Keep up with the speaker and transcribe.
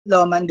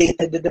law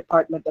mandated the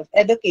Department of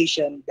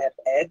Education,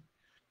 DepEd,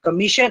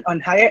 Commission on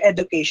Higher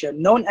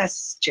Education, known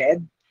as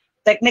CHED,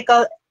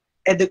 Technical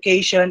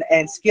Education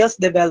and Skills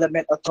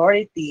Development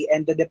Authority,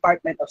 and the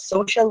Department of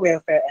Social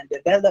Welfare and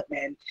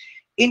Development,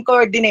 in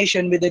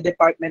coordination with the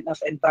Department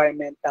of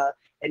Environmental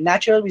and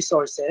Natural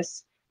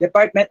Resources,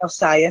 Department of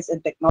Science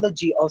and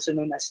Technology, also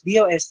known as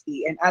DOST,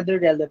 and other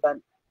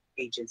relevant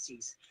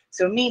agencies.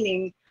 So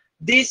meaning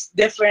these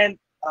different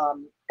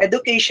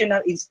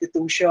educational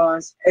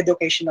institutions,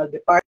 educational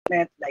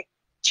department like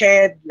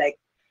CHED, like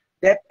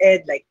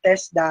DepEd, like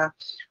TESDA,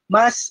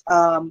 must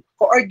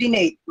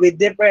coordinate with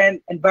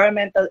different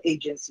environmental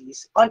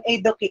agencies on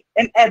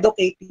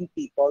educating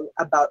people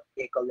about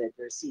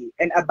eco-literacy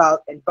and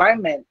about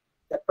environment,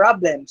 the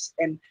problems,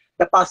 and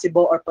the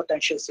possible or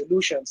potential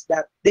solutions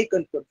that they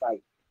can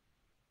provide.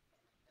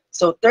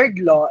 So third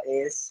law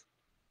is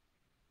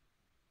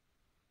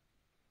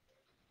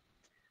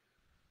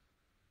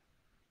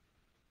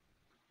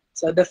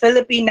the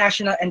Philippine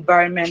National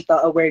Environmental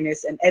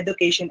Awareness and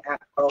Education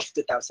Act of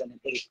 2008,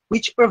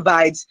 which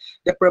provides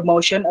the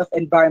promotion of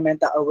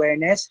environmental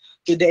awareness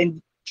to the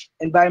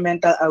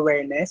environmental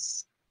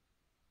awareness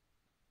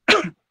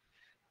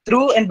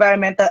through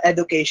environmental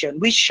education,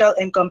 which shall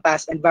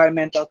encompass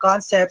environmental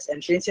concepts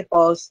and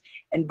principles,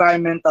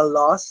 environmental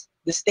laws,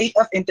 the state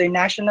of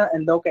international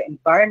and local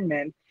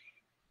environment,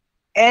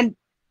 and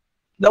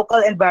local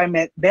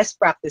environment best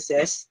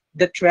practices,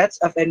 the threats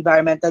of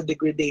environmental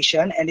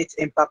degradation and its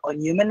impact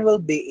on human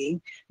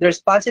well-being, the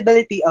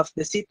responsibility of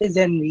the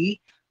citizenry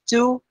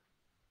to,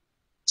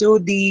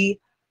 the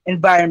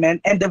environment,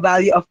 and the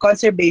value of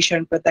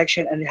conservation,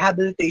 protection, and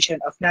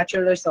rehabilitation of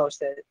natural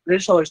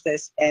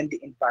resources and the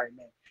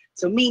environment.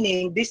 So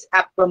meaning this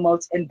act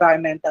promotes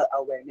environmental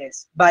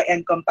awareness by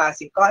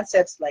encompassing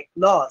concepts like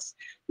laws,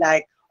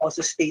 like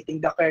also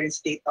stating the current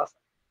state of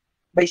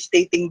by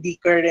stating the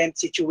current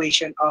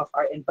situation of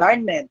our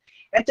environment,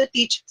 and to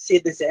teach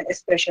citizens,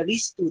 especially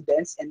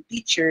students and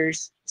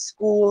teachers,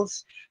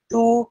 schools,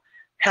 to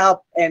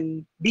help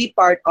and be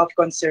part of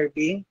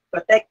conserving,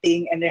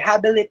 protecting, and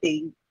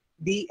rehabilitating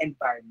the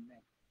environment.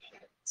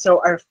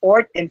 So our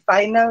fourth and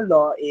final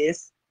law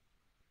is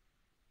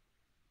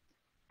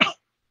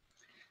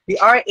the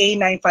RA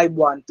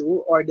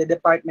 9512, or the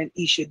Department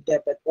issued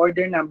Depot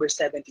Order number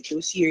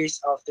 72,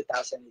 series of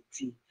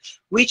 2003,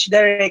 which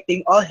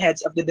directing all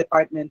heads of the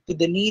department to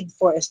the need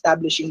for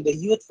establishing the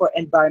Youth for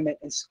Environment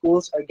in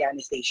Schools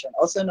organization,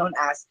 also known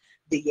as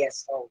the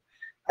YESO.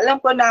 Alam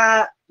ko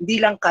na hindi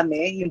lang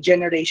kami, yung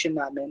generation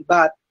namin,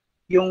 but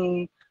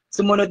yung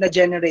sumunod na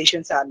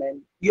generation sa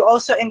amin, you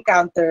also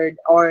encountered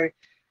or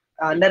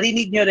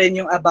narinig nyo rin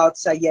yung about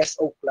sa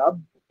YESO Club,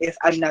 if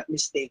I'm not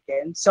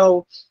mistaken.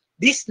 So,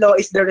 this law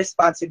is the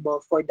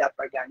responsible for that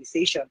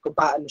organization, kung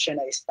paano siya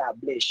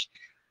na-establish.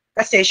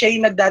 Kasi siya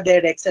yung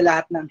nagdadirect sa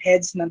lahat ng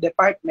heads ng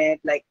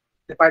department, like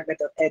Department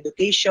of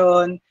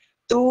Education,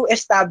 to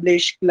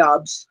establish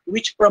clubs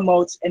which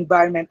promotes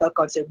environmental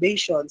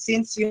conservation.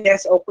 Since yung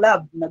SO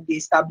Club,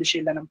 nag-establish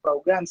sila ng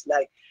programs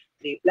like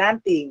tree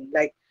planting,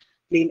 like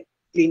clean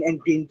and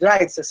green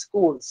drives sa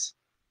schools.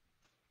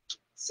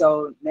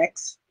 So,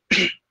 next.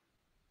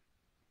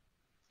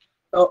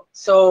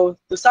 So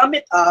to sum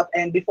it up,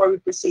 and before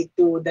we proceed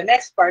to the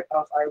next part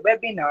of our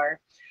webinar,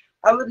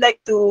 I would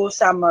like to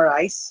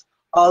summarize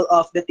all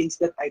of the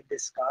things that I've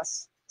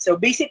discussed. So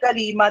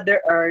basically, Mother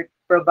Earth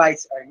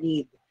provides our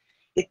need.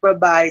 It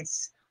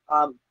provides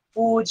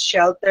food,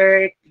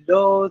 shelter,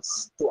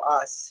 clothes to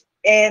us.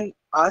 And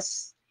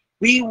us,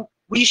 we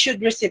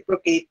should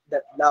reciprocate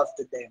that love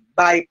to them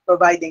by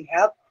providing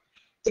help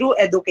through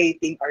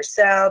educating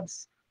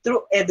ourselves,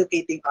 through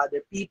educating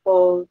other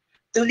people,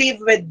 to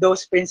live with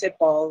those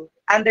principles,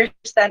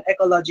 understand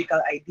ecological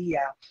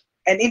idea,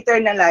 and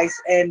internalize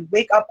and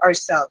wake up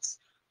ourselves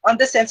on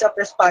the sense of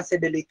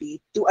responsibility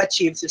to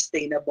achieve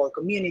sustainable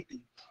community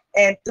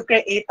and to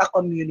create a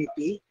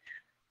community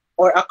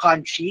or a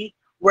country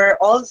where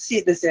all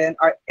citizens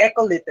are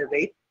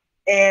eco-literate.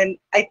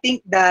 And I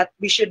think that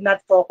we should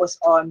not focus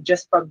on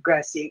just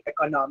progressing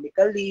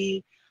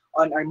economically,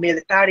 on our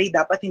military,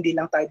 dapat hindi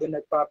lang tayo doon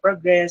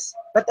nagpa-progress.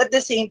 But at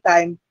the same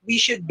time, we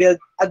should build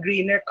a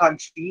greener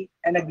country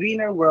and a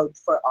greener world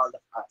for all of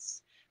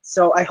us.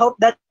 So I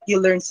hope that you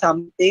learned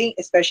something,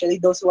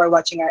 especially those who are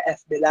watching our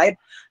FB Live.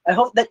 I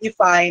hope that you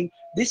find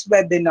this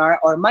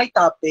webinar or my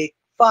topic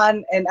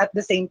fun, and at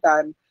the same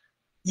time,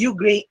 you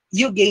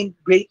gain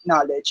great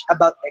knowledge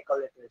about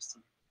eco-literacy.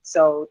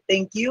 So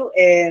thank you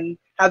and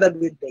have a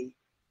good day.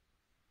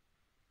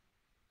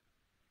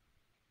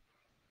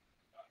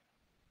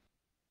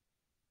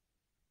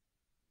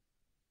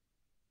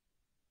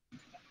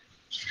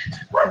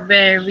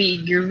 Very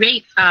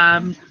great.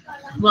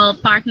 Well,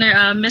 partner,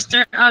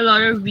 Mr.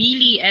 Aloro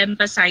really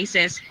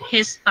emphasizes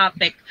his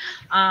topic.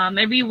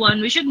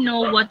 Everyone, we should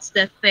know what's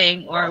the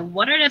thing or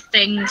what are the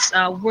things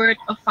worth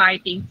of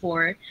fighting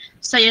for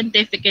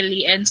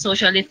scientifically and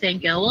socially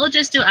thinking. Well,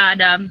 just to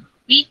add,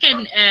 we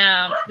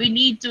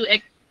need to,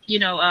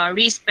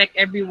 respect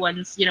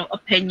everyone's,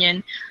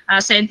 opinion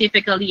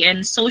scientifically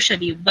and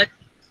socially, but,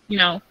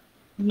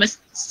 must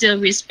still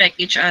respect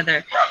each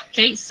other.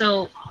 Okay,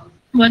 so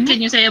what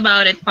can you say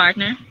about it,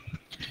 partner?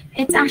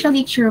 It's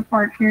actually true,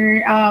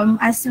 partner.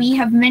 As we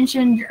have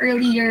mentioned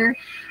earlier,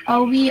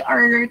 we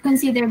are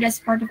considered as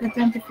part of the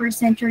 21st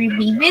century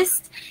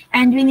babies,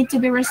 and we need to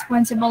be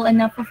responsible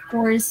enough, of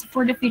course,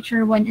 for the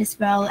future one as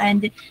well.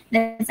 And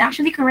that's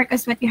actually correct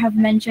as what you have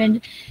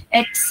mentioned.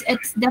 It's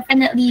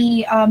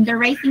definitely the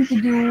right thing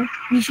to do.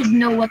 We should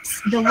know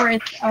what's the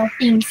worth of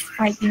things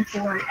fighting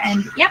for.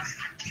 And yep.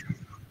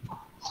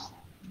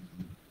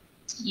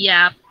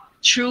 Yeah,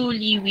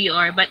 truly we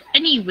are. But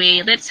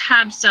anyway, let's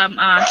have some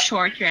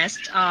short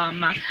rest.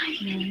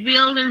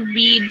 We'll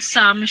read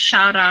some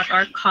shout out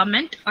or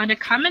comment on the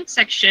comment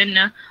section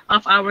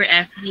of our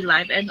FB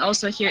Live and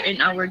also here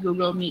in our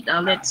Google Meet.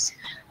 Let's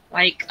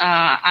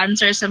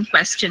answer some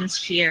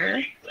questions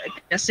here,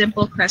 like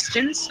simple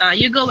questions.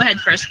 You go ahead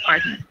first,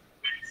 partner.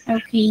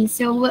 Okay,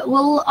 so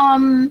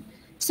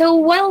so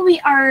while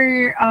we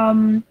are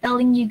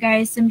telling you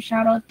guys some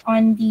shout out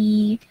on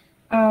the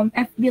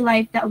FB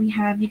Live that we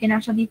have, you can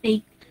actually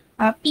take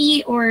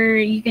pee, or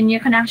you can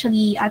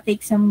actually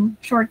take some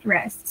short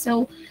rest.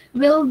 So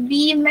we'll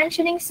be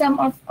mentioning some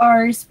of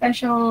our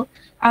special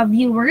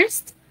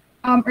viewers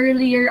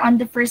earlier on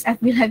the first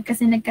FB Live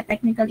kasi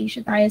nagka-technical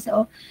issue tayo.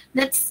 So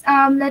let's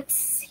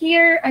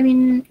hear, I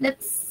mean,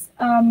 let's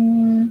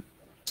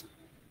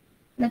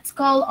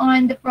call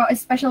on the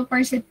special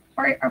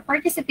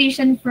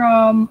participation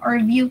from our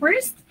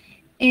viewers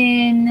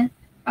in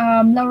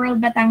Laurel,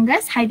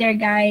 Batangas. Hi there,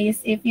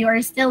 guys. If you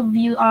are still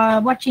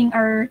watching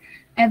our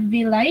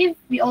FB Live,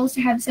 we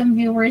also have some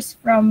viewers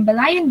from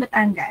Balayan,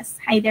 Batangas.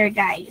 Hi there,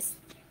 guys.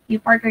 You,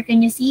 Parker,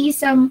 can you see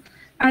some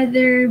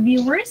other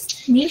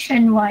viewers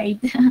nationwide?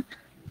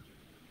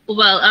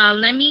 Well,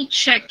 let me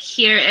check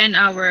here in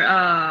our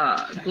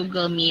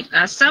Google Meet.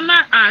 Some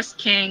are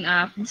asking,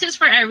 this is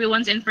for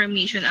everyone's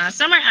information,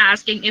 some are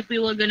asking if we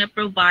were going to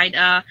provide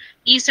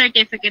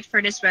e-certificate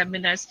for this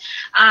webinar.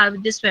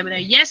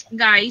 Yes,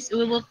 guys,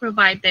 we will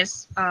provide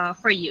this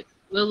for you.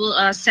 We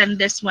will send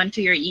this one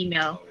to your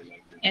email.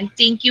 And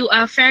thank you,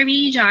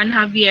 Ferry, John,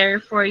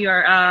 Javier, for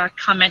your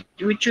comment.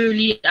 We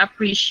truly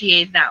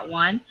appreciate that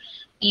one.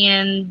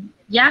 And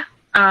yeah,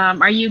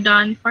 are you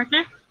done,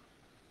 partner?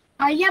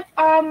 Yep.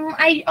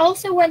 I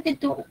also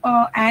wanted to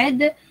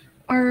add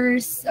for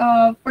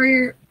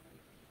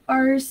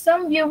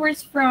some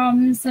viewers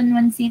from San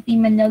Juan City,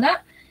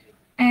 Manila,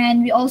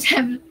 and we also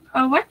have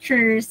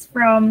watchers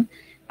from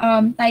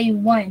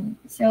Taiwan.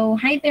 So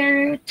hi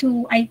there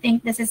to, I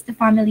think this is the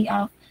family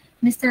of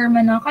Mr.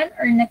 Manokan,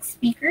 our next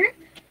speaker,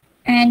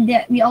 and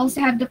we also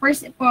have the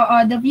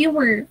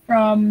viewer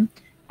from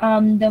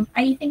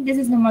I think this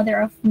is the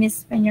mother of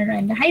Miss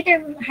Peñaranda. Hi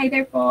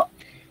there po.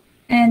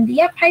 And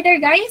yep, hi there,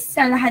 guys.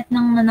 Sa lahat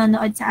ng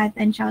nanonood sa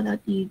atin, shout out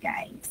to you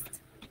guys.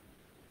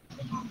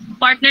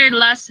 Partner,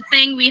 last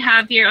thing we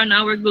have here on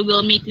our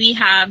Google Meet, we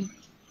have,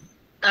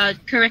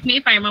 correct me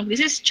if I'm wrong, this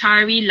is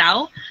Chari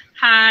Lau.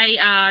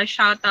 Hi,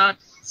 shout out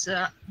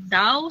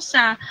daw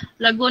sa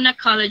Laguna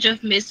College of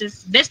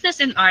Business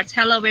and Arts.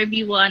 Hello,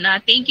 everyone.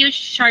 Thank you,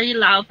 Chari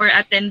Lau, for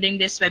attending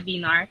this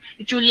webinar.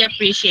 We truly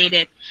appreciate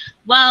it.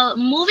 Well,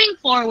 moving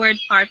forward,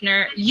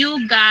 partner,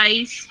 you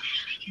guys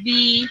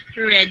be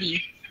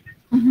ready.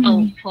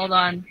 Oh, hold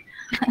on.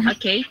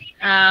 Okay.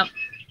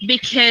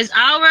 Because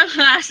our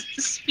last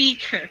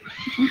speaker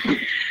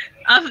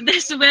of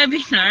this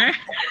webinar,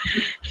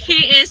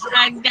 he is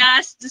a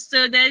guest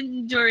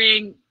student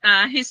during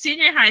his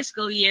senior high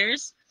school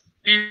years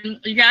and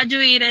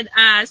graduated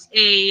as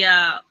a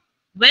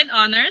with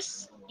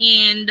honors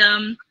and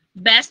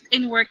best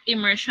in work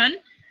immersion,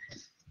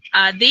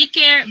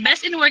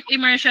 best in work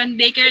immersion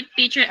daycare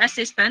teacher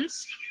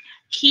assistants.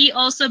 He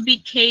also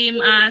became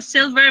a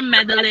silver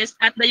medalist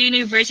at the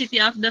University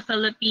of the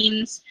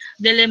Philippines,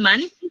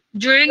 Diliman,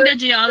 during the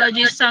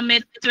Geology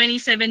Summit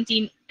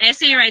 2017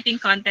 essay writing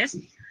contest,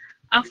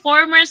 a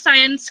former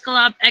Science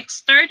Club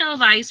external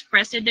vice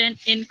president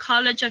in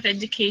College of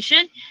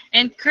Education,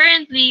 and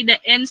currently the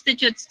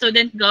Institute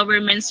Student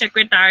Government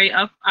Secretary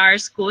of our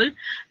school,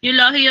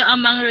 Eulogio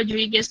Amang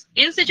Rodriguez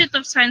Institute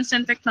of Science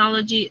and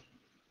Technology,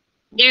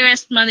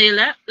 Iris,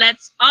 Manila.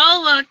 Let's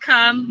all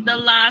welcome the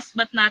last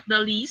but not the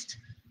least,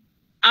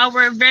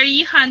 our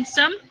very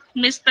handsome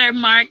Mr.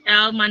 Mark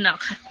L.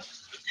 Manok.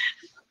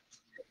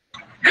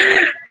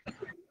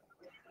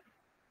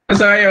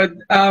 So ayun,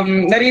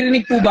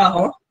 naririnig po ba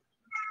ako?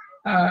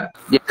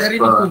 Yes,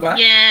 Naririnig po ba?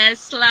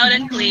 Yes, loud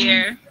and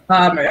clear.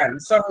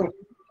 Ayan. So,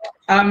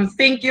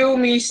 thank you,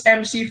 Miss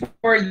MC,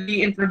 for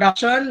the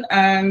introduction.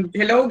 And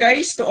hello,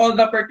 guys, to all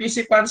the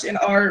participants in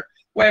our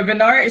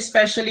webinar,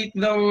 especially to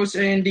those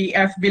in the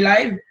FB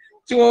Live,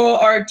 to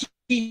our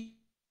teachers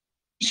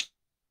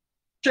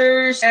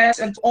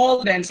and to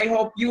all students. I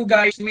hope you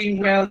guys are doing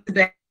well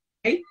today.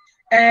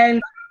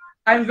 And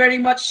I'm very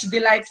much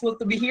delightful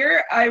to be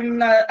here. I'm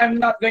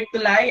not going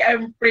to lie.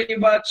 I'm pretty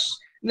much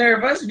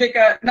nervous,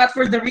 because not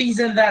for the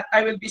reason that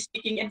I will be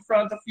speaking in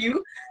front of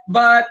you,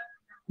 but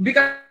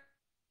because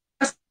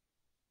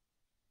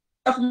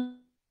of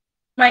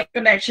my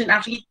connection.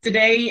 Actually,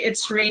 today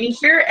it's raining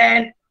here,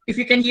 and if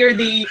you can hear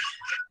the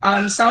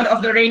sound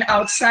of the rain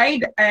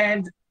outside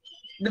and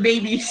the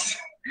babies.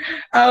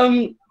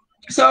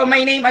 So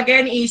my name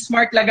again is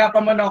Mark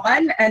Lagapa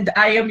Monocan, and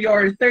I am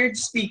your third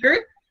speaker.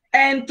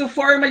 And to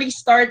formally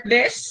start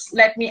this,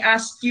 let me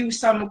ask you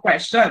some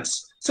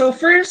questions. So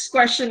first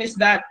question is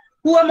that,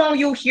 who among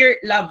you here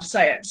love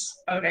science?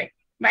 Okay.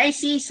 May I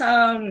see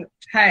some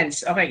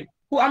hands? Okay.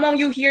 Who among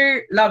you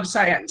here love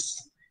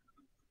science?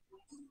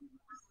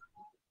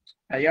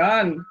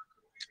 Ayan.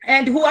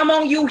 And who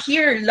among you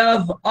here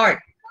love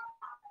art?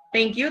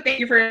 Thank you. Thank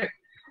you for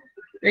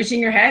raising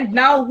your hand.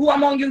 Now, who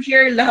among you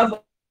here love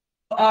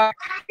art?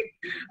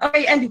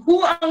 Okay, and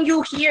who among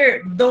you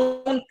here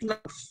don't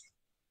love?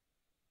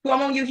 Who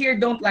among you here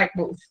don't like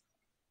both?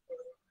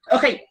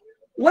 Okay,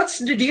 what's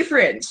the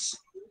difference?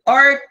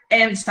 Art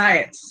and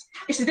science.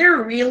 Is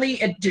there really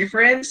a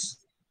difference?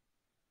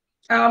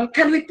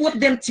 Can we put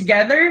them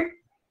together?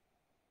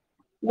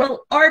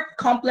 Will art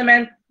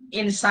complement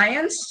in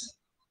science?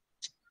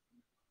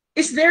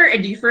 Is there a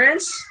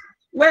difference?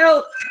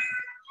 Well,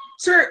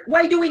 sir,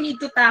 why do we need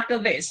to tackle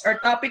this? Our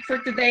topic for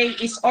today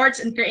is arts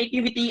and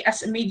creativity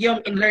as a medium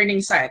in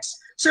learning science.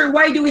 Sir,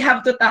 why do we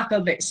have to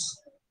tackle this?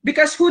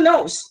 Because who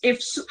knows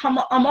if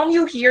among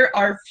you here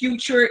are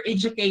future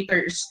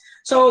educators.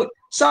 So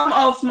some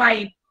of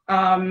my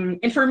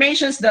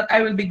informations that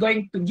I will be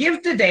going to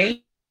give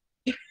today,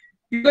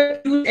 you're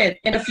going to use it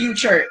in the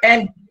future.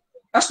 And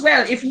as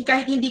well, if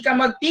kahit hindi ka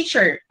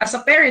mag-teacher, as a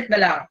parent na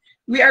lang,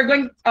 we are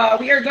going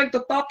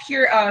to talk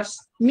here as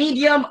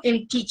medium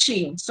in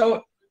teaching.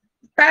 So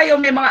tayo,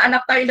 may mga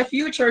anak tayo in the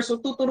future, so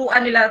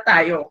tuturuan nila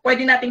tayo.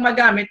 Pwede nating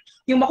magamit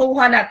yung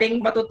makukuha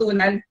nating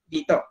matutunan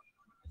dito.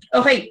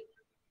 Okay.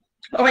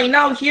 Okay,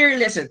 now here,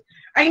 listen.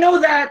 I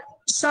know that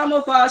some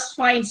of us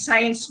find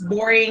science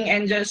boring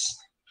and just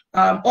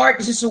art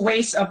is just a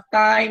waste of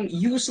time,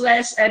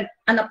 useless, and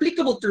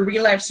unapplicable to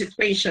real-life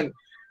situation.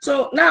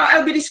 So now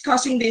I'll be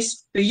discussing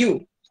this to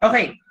you.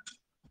 Okay.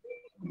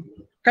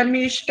 Can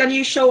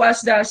you show us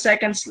the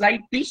second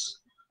slide, please?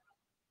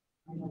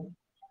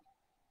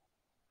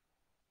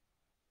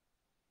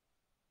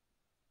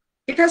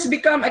 It has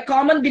become a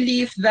common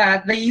belief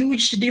that the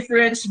huge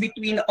difference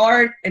between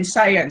art and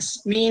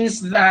science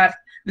means that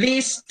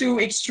these two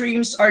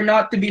extremes are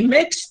not to be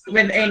mixed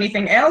with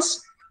anything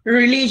else,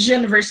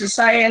 religion versus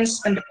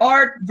science and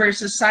art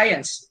versus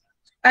science,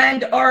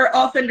 and are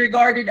often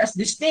regarded as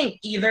distinct.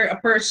 Either a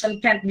person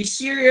can't be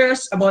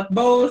serious about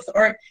both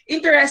or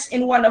interest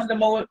in one of the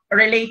more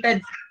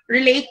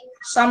relate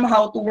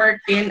somehow to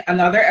work in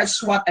another, as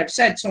what I've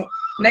said. So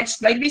next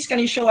slide, please. Can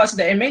you show us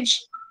the image?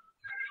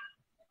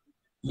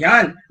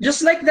 Yan.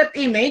 Just like that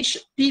image,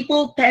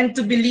 people tend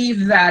to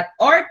believe that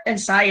art and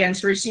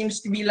science seems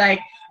to be like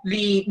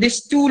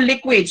these two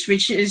liquids,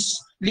 which is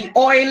the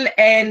oil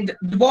and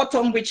the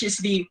bottom, which is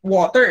the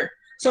water.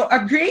 So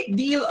a great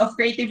deal of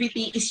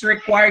creativity is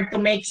required to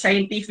make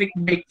scientific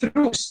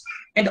breakthroughs,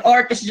 and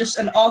art is just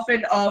an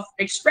often of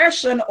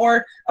expression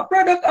or a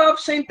product of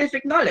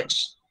scientific knowledge.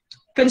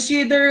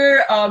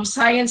 Consider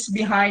science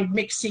behind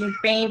mixing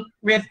paint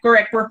with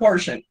correct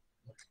proportion.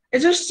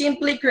 It's just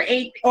simply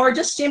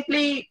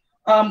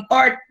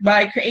art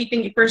by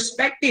creating a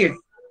perspective.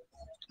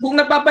 Kung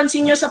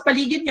napapansin nyo sa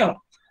paligid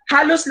nyo,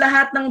 halos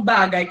lahat ng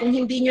bagay, kung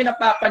hindi nyo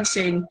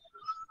napapansin,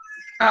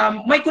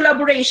 may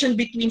collaboration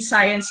between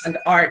science and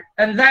art.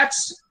 And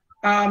that's,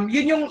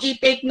 yun yung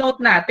i-take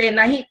note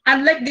natin, na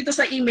unlike dito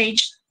sa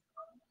image,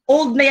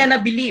 old na yan na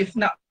belief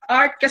na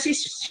art, kasi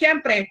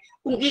siyempre,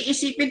 kung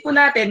iisipin po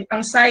natin,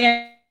 ang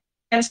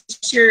science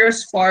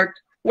serious part,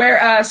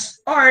 whereas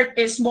art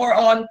is more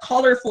on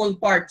colorful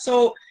part.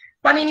 So,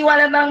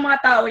 paniniwala ng mga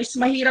tao is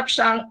mahirap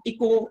siyang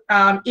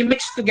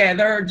i-mix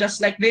together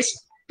just like this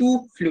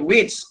two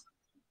fluids.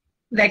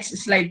 Next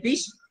slide,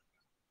 please.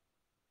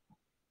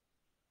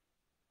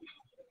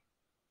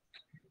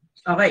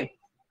 Okay.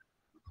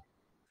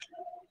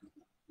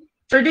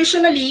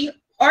 Traditionally,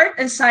 art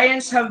and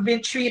science have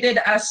been treated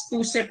as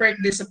two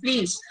separate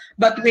disciplines.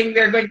 But when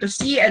we're going to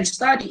see and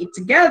study it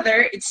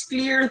together, it's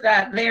clear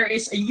that there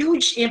is a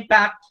huge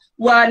impact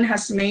one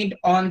has made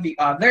on the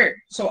other.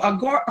 So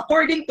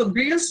according to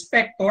Gil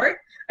Spector,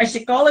 a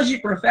psychology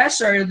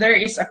professor, there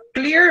is a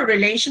clear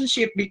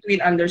relationship between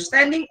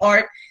understanding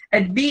art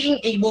and being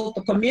able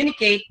to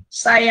communicate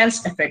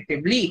science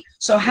effectively.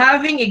 So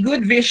having a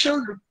good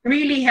visual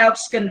really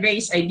helps convey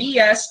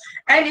ideas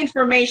and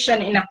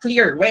information in a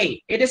clear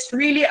way. It is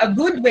really a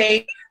good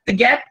way to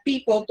get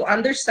people to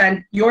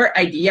understand your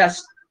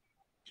ideas.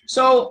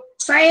 So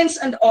science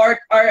and art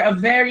are a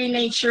very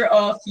nature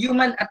of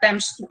human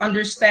attempts to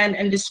understand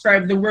and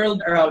describe the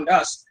world around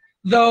us.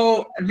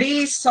 Though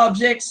these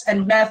subjects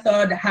and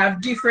method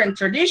have different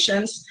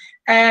traditions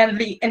and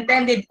the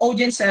intended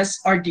audiences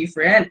are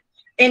different.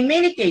 In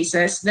many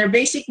cases, their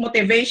basic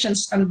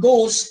motivations and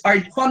goals are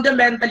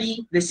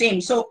fundamentally the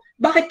same. So,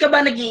 bakit ka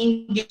ba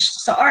nag-i-engage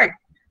sa art?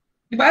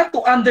 Diba?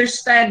 To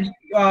understand,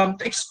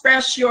 to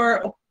express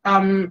your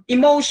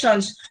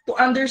emotions, to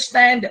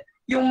understand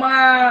yung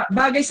mga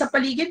bagay sa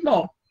paligid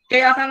mo.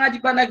 Kaya ka nga, di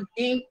ba,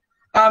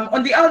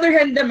 on the other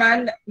hand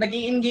naman,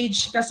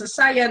 nag-i-engage ka sa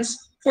science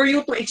for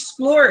you to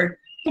explore.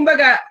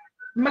 Kumbaga,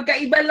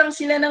 magkaiba lang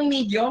sila ng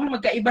medium,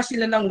 magkaiba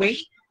sila ng way,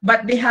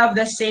 but they have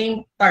the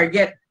same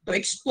target, to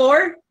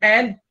explore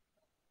and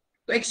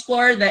to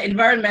explore the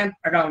environment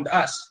around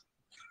us.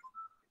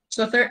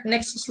 So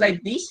next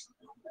slide, please.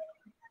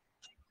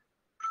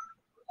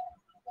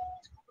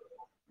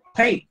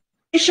 Okay.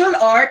 Visual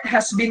art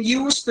has been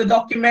used to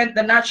document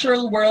the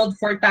natural world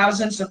for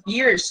thousands of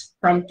years,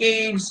 from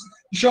caves,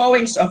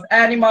 drawings of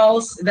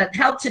animals that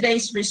help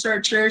today's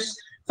researchers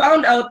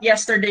found out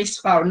yesterday's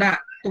fauna,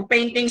 to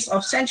paintings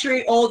of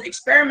century-old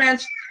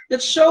experiments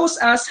that shows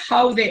us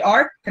how they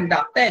are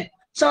conducted.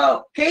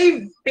 So,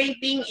 cave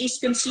painting is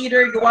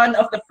considered one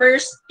of the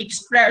first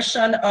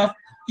expression of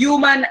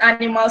human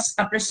animals'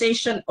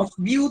 appreciation of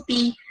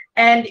beauty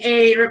and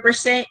a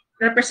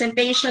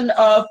representation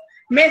of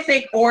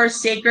mythic or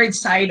sacred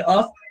side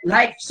of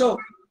life. So,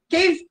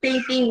 cave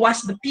painting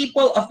was the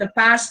people of the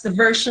past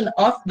version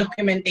of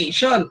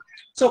documentation.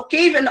 So,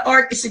 cave and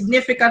art is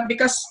significant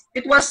because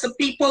it was the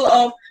people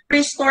of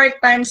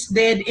prehistoric times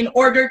did in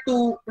order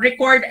to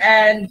record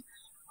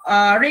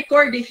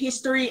the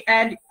history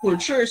and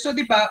culture. So,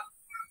 di ba,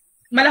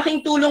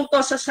 malaking tulong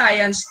to sa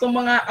science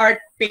itong mga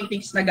art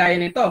paintings na gaya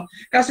nito.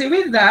 Kasi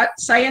with that,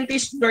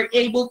 scientists were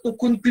able to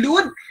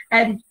conclude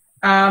and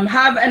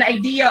have an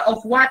idea of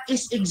what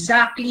is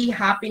exactly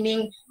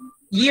happening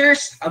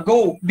years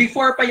ago,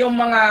 before pa yung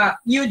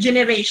mga new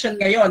generation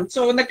ngayon.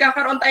 So,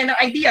 nagkakaroon tayo ng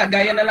idea,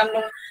 gaya na lang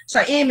nung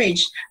sa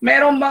image.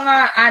 Merong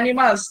mga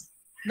animals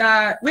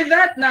na, with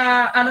that,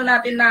 na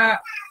natin na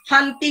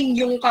hunting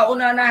yung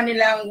kauna-na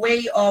nilang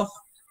way of,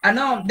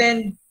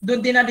 then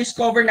doon din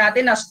na-discover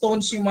natin na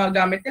stones yung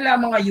mga gamit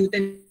nila, mga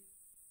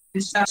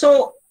utensils.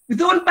 So,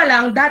 doon pa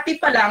lang, dati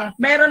pa lang,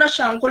 meron na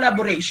siyang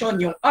collaboration,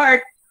 yung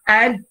art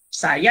and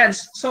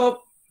science.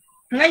 So,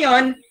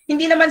 ngayon,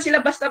 hindi naman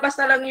sila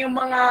basta-basta lang yung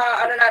mga,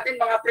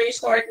 mga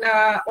prehistoric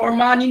na, or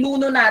mga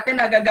ninuno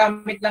natin na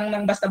gagamit lang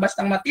ng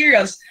basta-bastang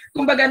materials.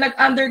 Kumbaga,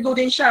 nag-undergo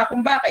din siya.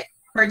 Kung bakit,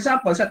 for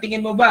example, sa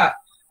tingin mo ba,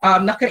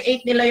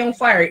 na-create nila yung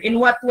fire, in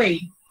what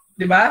way?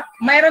 Diba?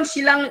 Mayroon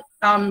silang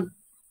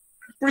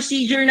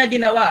procedure na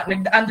ginawa.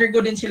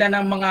 Nag-undergo din sila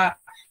ng mga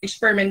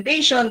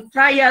experimentation,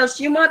 trials.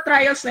 Yung mga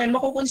trials na yun,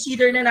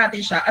 makukonsider na natin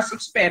siya as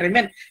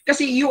experiment.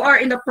 Kasi you are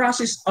in the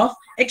process of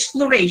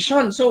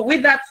exploration. So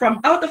with that,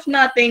 from out of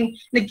nothing,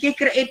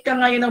 nag-create ka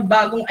ngayon ng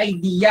bagong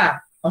idea.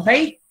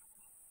 Okay?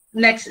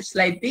 Next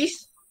slide,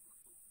 please.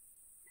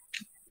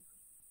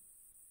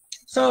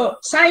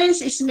 So science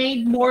is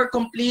made more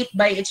complete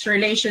by its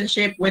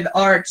relationship with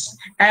arts.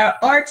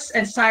 Arts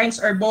and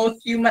science are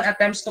both human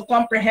attempts to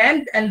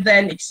comprehend and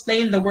then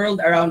explain the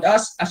world around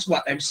us, as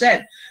what I've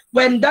said.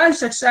 When done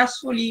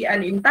successfully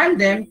and in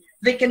tandem,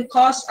 they can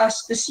cause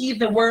us to see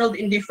the world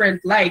in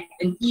different light.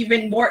 And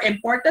even more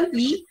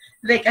importantly,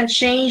 they can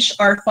change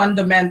our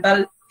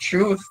fundamental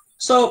truth.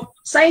 So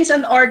science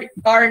and art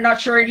are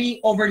naturally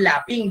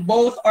overlapping.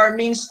 Both are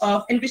means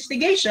of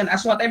investigation,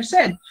 as what I've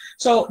said.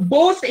 So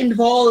both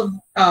involve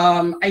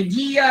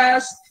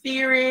ideas,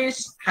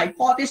 theories,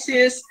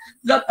 hypotheses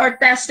that are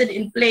tested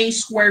in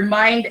place where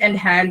mind and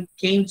hand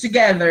came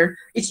together.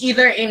 It's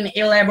either in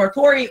a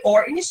laboratory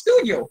or in a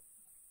studio.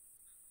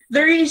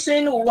 The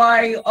reason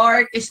why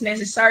art is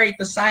necessary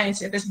to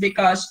science, it is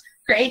because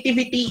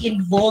creativity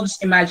involves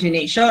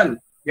imagination.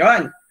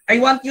 Yon. I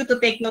want you to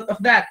take note of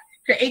that.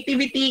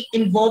 Creativity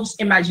involves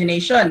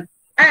imagination,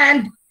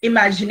 and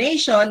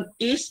imagination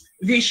is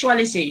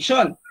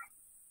visualization.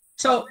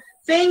 So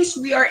things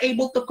we are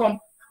able to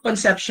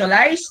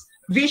conceptualize,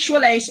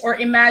 visualize, or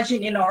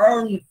imagine in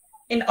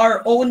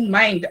our own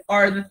mind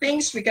are the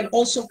things we can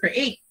also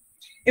create.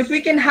 If we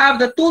can have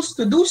the tools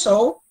to do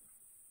so,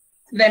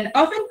 then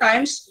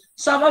oftentimes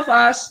some of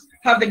us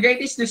have the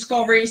greatest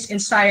discoveries in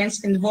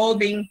science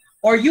involving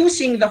or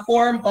using the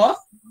form of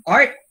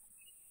art.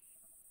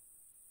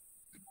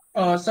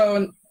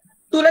 So,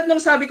 tulad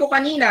nung sabi ko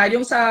kanina,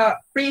 yung sa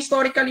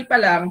prehistorically pa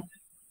lang,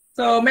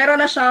 so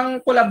meron na siyang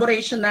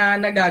collaboration na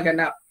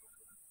nagaganap.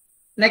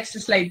 Next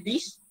slide,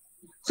 please.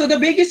 So the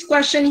biggest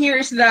question here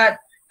is that,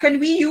 can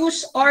we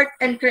use art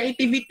and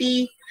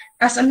creativity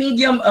as a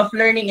medium of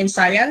learning in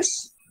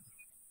science?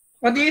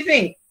 What do you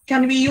think?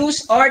 Can we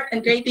use art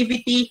and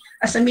creativity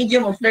as a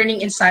medium of learning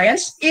in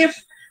science? If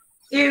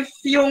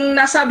yung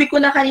nasabi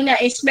ko na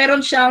kanina is meron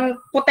siyang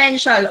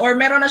potential or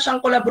meron na siyang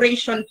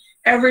collaboration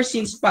ever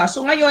since pa.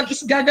 So ngayon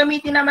is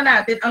gagamitin naman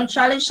natin, ang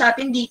challenge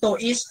natin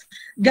dito is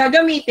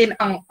gagamitin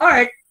ang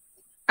art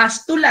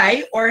as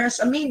tulay or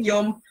as a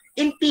medium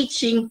in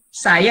teaching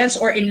science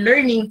or in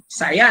learning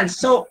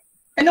science. So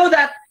I know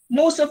that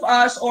most of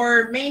us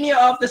or many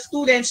of the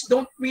students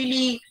don't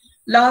really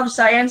love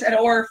science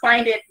or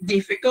find it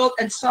difficult,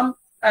 and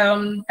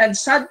and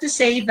sad to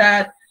say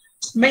that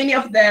many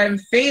of them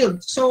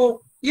failed. So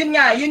yun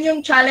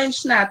yung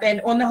challenge natin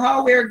on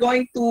how we're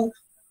going to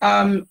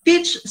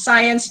teach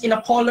science in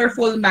a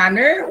colorful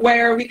manner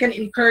where we can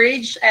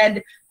encourage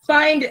and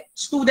find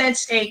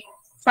students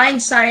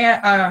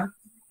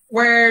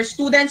where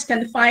students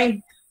can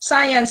find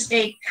science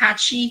a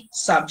catchy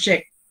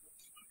subject.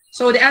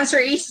 So the answer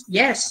is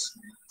yes.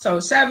 So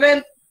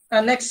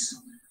next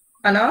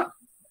Ano?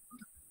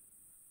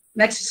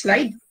 Next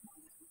slide.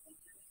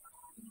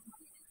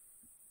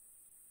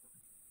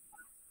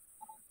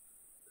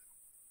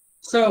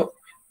 So,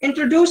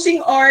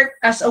 introducing art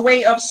as a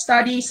way of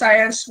study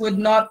science would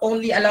not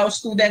only allow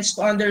students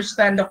to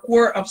understand the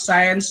core of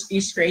science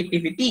is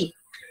creativity,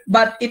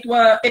 but it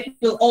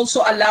will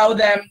also allow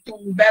them to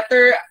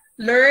better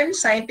learn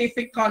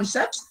scientific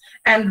concepts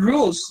and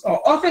rules.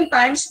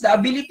 Oftentimes, the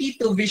ability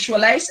to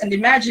visualize and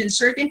imagine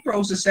certain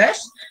processes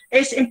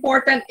is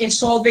important in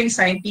solving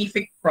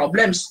scientific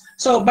problems.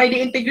 So by the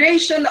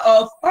integration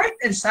of art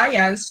and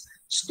science,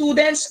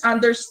 students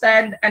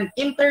understand an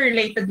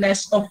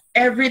interrelatedness of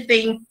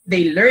everything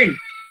they learn.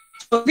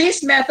 So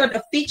this method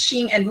of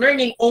teaching and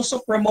learning also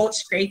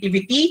promotes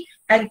creativity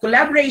and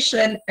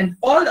collaboration, and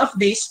all of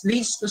this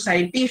leads to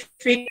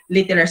scientific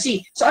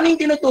literacy. So ano yung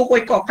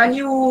tinutukoy ko? Can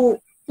you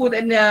put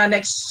in the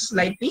next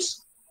slide,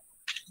 please?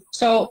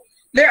 So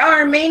there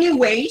are many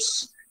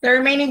ways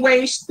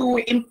to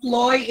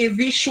employ a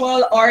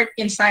visual art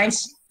in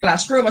science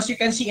classroom, as you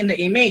can see in the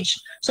image.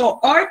 So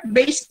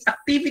art-based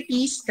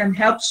activities can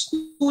help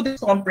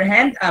students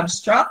comprehend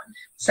abstract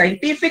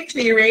scientific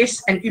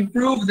theories and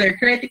improve their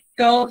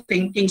critical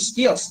thinking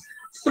skills.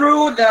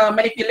 Through the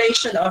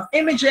manipulation of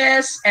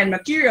images and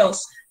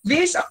materials,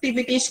 these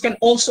activities can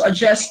also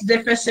address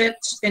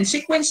deficits in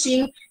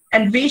sequencing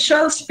and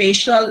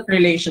visual-spatial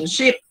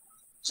relationship.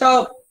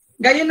 So,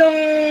 gaya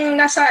nung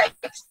nasa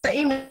sa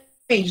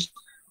image,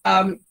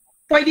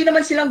 pwede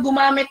naman silang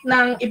gumamit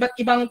ng iba't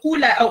ibang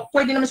kulay, o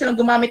pwede naman silang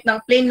gumamit ng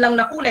plain lang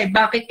na kulay.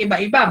 Bakit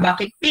iba-iba?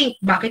 Bakit pink?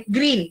 Bakit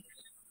green?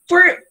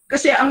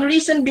 Kasi ang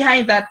reason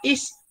behind that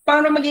is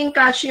para maging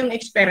catchy yung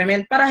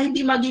experiment, para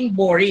hindi maging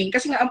boring.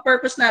 Kasi nga ang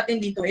purpose natin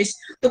dito is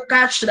to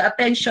catch the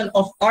attention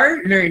of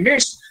our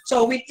learners.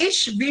 So with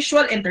each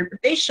visual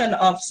interpretation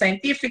of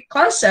scientific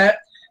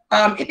concept,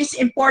 it is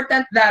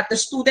important that the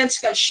students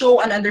can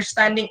show an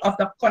understanding of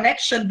the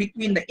connection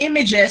between the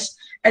images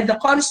and the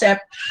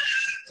concept.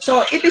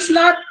 So it is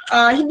not,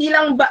 hindi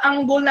lang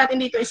ang goal natin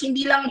dito is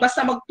hindi lang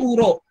basta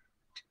magturo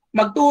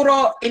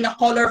in a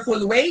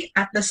colorful way,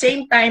 at the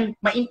same time,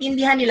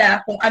 maintindihan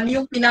nila kung ano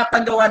yung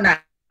pinapagawa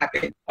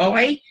natin.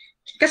 Okay?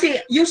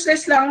 Kasi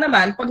useless lang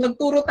naman, pag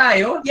nagturo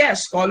tayo,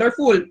 yes,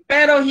 colorful,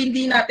 pero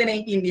hindi natin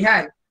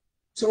naiintindihan.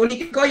 So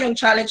ulitin ko, yung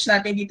challenge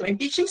natin dito in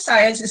teaching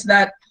science is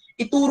that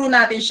ituro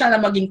natin siya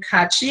na maging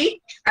catchy,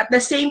 at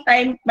the same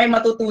time, may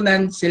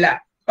matutunan sila.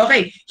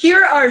 Okay,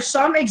 here are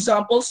some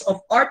examples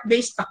of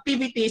art-based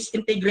activities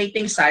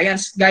integrating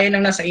science, gaya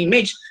ng nasa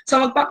image. So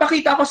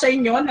magpapakita ko sa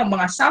inyo ng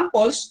mga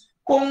samples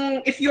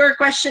kung if you're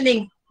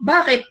questioning,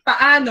 bakit,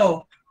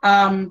 paano,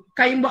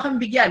 kayong ba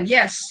kang bigyan?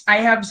 Yes,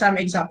 I have some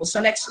examples.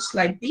 So next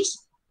slide, please.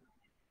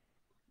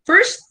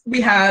 First,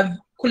 we have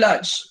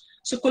collage.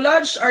 So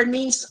collage are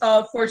means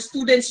for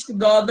students to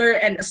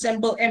gather and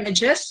assemble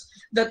images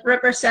that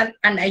represent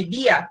an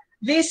idea.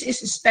 This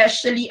is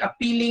especially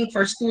appealing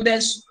for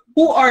students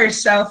who are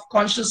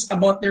self-conscious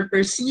about their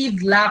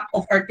perceived lack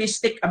of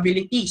artistic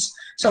abilities.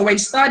 So when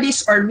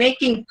studies are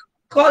making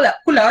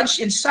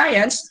collage in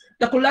science,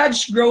 the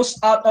collage grows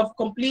out of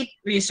complete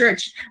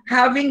research.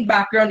 Having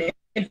background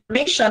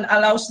information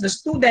allows the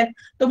student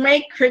to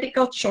make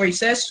critical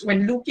choices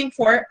when looking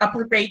for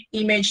appropriate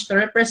image to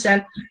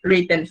represent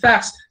written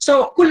facts.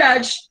 So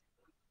collage,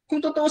 kung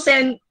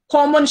tutusin,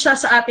 common siya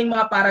sa ating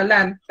mga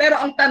paralan. Pero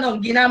ang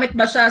tanong, ginamit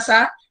ba siya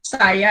sa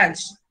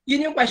science?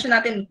 Yun yung question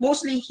natin.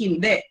 Mostly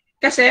hindi.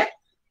 Kasi,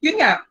 yun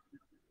nga,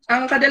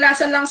 ang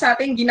kadalasan lang sa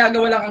atin,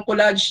 ginagawa lang ang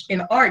collage in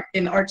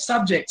art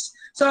subjects.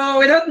 So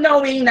without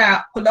knowing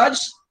na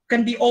collage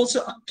can be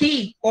also a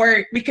key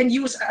or we can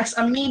use as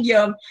a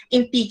medium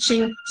in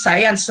teaching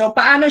science. So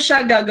paano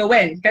siya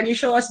gagawin? Can you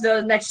show us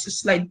the next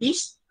slide,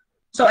 please?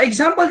 So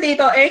example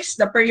dito is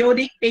the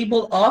periodic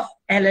table of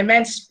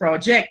elements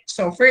project.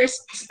 So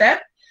first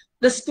step,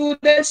 the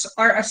students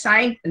are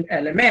assigned an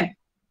element.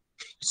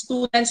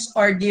 Students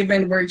are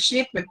given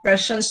worksheet with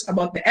questions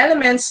about the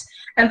elements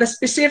and the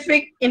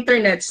specific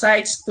internet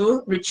sites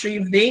to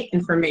retrieve the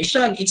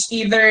information. It's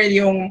either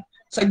yung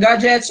sa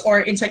gadgets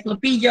or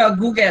encyclopedia,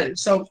 Google.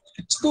 So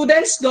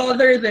students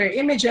gather their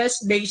images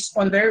based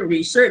on their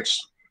research.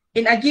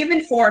 In a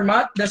given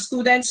format, the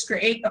students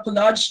create a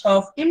collage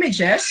of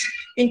images,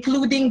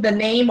 including the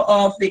name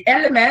of the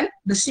element,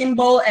 the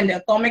symbol, and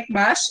the atomic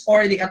mass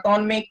or the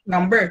atomic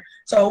number.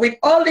 So with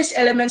all these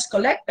elements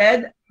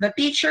collected, the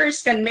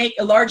teachers can make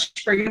a large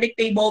periodic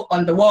table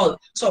on the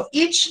wall. So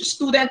each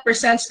student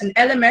presents an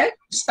element.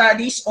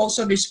 Studies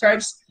also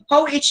describes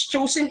how each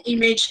chosen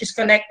image is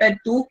connected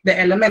to the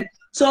element.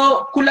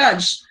 So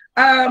collage.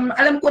 Alam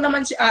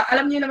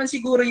niyo naman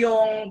siguro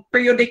yung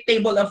periodic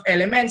table of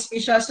elements.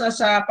 Isa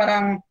sa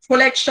parang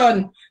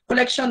collection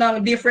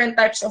ng different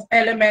types of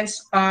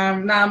elements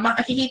na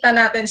makikita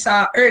natin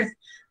sa Earth.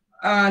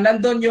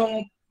 Nandun yung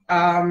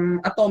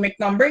atomic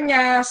number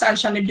niya, saan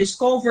siya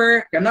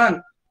na-discover,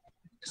 ganon.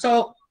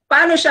 So,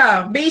 paano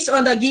siya? Based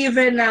on the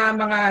given na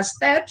mga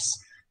steps,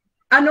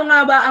 ano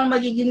nga ba ang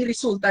magiging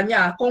resulta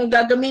niya kung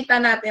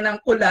gagamitan natin ng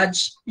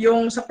collage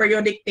yung sa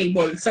periodic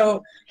table?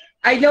 So,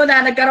 I know na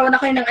nagkaroon na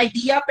kayo ng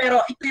idea,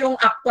 pero ito yung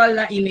actual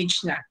na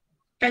image na.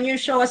 Can you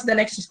show us the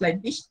next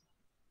slide, please?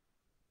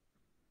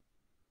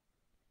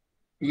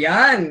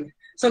 Yan.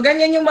 So,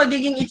 ganyan yung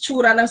magiging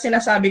itsura ng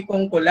sinasabi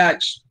kong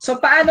collage. So,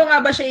 paano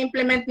nga ba siya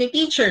implement ni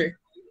teacher?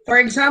 For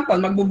example,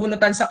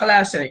 magbubunutan sa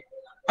klase.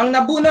 Ang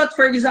nabunot,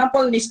 for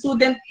example, ni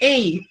student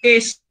A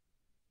is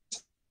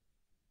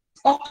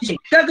oxygen.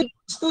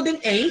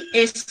 Student A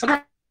is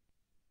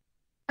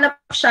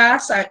hanap siya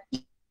sa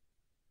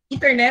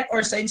internet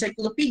or sa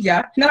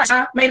encyclopedia na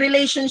may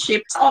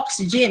relationship sa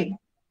oxygen.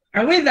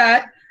 And with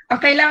that,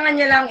 ang kailangan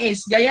niya lang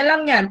is, gaya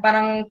lang yan,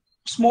 parang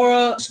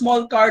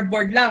small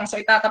cardboard lang.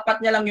 So itatapat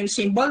niya lang yung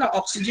symbol ng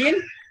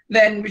oxygen,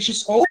 then which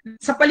is O.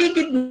 Sa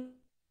paligid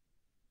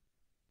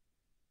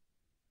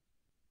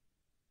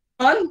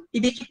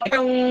idikit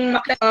yung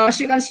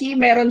as you can see,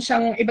 meron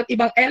siyang iba't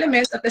ibang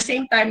elements at the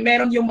same time,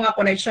 meron yung mga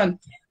connection.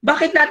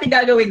 Bakit natin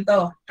gagawin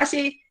to?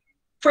 Kasi,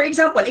 for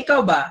example,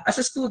 ikaw ba,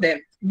 as a student,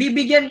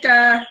 bibigyan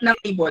ka ng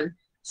table,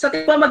 sa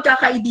ba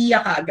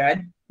magkaka-idea ka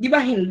agad? Di ba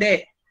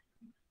hindi?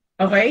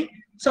 Okay?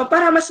 So,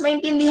 para mas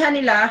maintindihan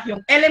nila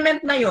yung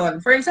element na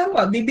yon, for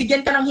example,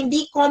 bibigyan ka ng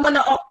hindi common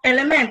na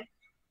element.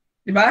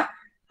 Di ba?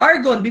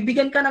 Argon,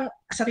 bibigyan ka ng,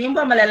 sa tingin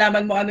ba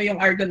malalaman mo ano yung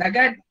argon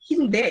agad?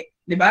 Hindi.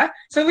 Di ba?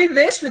 So, with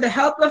this, with the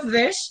help of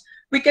this,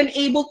 we can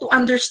able to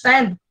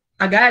understand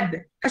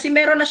agad. Kasi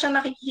meron na siyang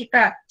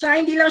nakikita. Tsaka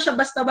hindi lang siya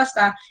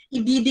basta-basta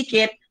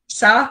ididikit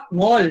sa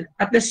wall.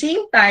 At the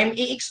same time,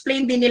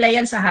 i-explain din nila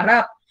yan sa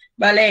harap.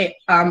 Bale,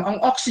 ang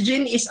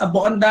oxygen is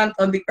abundant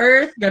on the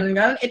earth,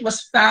 ganun. It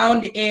was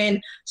found in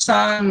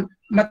some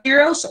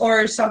materials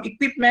or some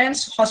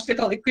equipments,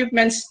 hospital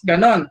equipments,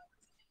 ganun.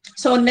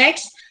 So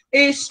next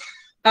is,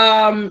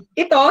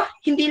 ito,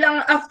 hindi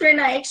lang after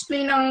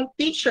na-explain ng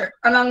teacher,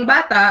 ng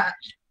bata,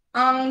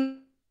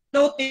 ang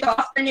note nito,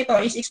 after nito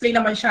is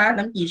explain naman siya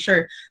ng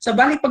teacher. So,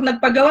 balik pag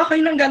nagpagawa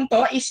kayo ng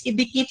ganito is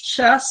idikit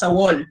siya sa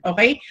wall.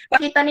 Okay?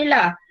 Pakita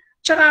nila.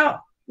 Tsaka,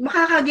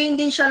 makakagain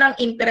din siya ng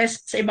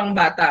interest sa ibang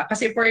bata.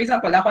 Kasi for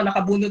example, ako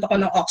nakabunot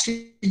ako ng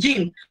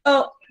oxygen.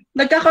 So,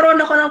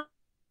 nagkakaroon ako ng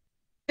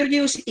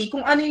curiosity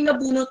kung ano yung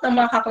nabunot ng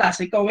mga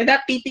kaklase ko. With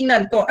that,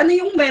 titingnan ko, ano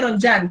yung meron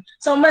dyan?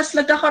 So, mas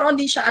nagkakaroon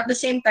din siya at the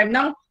same time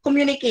ng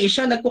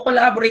communication,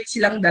 nagko-collaborate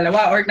silang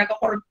dalawa or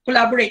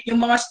nagko-collaborate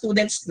yung mga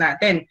students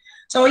natin.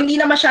 So, hindi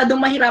na masyadong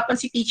mahirapan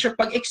si teacher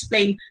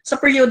pag-explain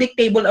sa periodic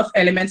table of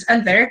elements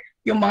and there,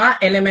 yung mga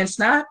elements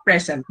na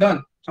present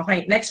doon.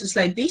 Okay, next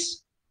slide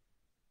please.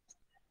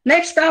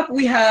 Next up,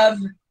 we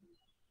have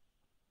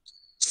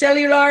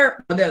cellular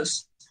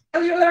models.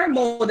 Cellular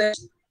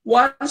models,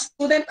 one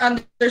student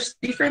understands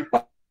different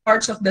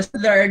parts of the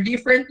cell. There are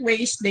different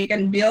ways they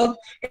can build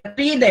a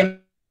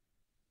three-dimensional.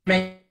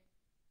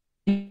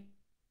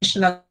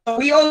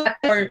 We all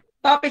know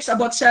topics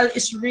about cell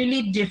is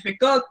really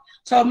difficult.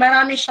 So,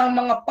 marami siyang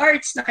mga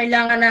parts na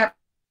kailangan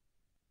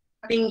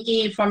nating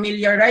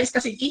i-familiarize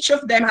kasi each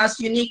of them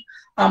has unique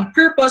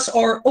purpose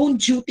or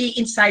own duty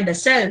inside the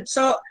cell.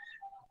 So,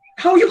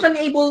 how you can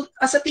able,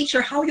 as a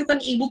teacher, how you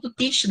can able to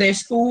teach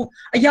this to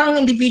a young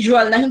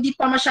individual na hindi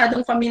pa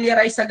masyadong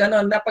familiarize sa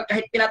ganon, na pag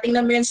kahit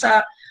tinatingnan mo yun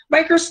sa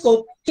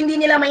microscope, hindi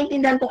nila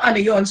maintindihan kung ano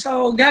yun.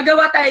 So,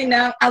 gagawa tayo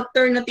ng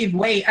alternative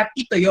way at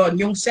ito yon,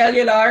 yung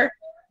cellular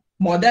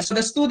model. So,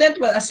 the student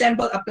will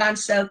assemble a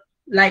plant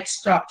cell-like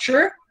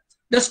structure.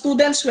 The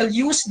students will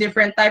use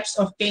different types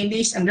of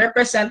candies and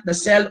represent the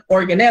cell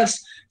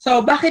organelles. So,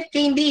 bakit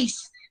candies?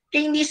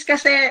 Candies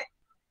kasi,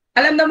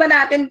 alam naman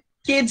natin,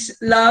 kids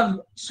love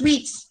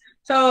sweets.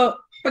 So,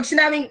 pag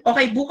sinabing,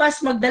 okay,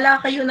 bukas magdala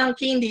kayo ng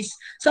candies,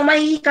 so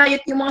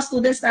mahihikayat yung mga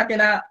students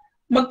natin na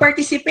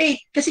mag-participate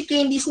kasi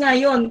candies nga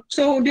yun.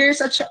 So,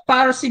 there's a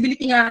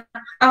possibility nga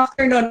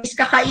after nun is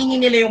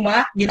kakainin nila yung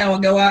mga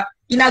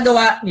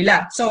ginagawa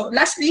nila. So,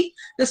 lastly,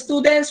 the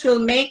students will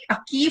make a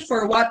key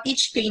for what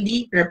each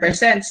candy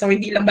represents. So,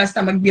 hindi lang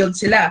basta mag-build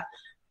sila.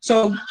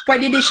 So,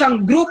 pwede din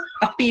siyang group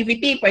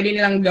activity, pwede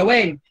nilang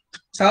gawin.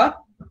 So,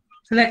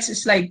 next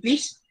slide,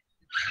 please.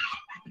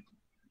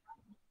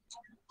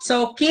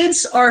 So,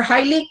 kids are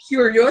highly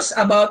curious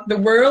about the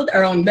world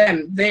around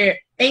them.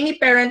 Any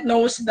parent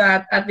knows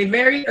that at the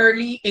very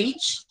early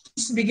age,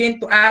 kids begin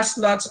to ask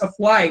lots of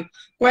why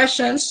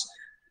questions.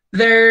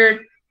 Their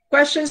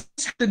questions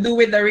have to do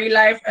with the real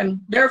life and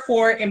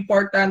therefore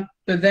important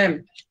to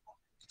them.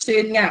 So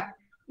yun nga,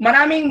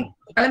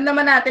 alam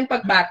naman natin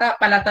pag bata,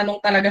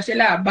 palatanong talaga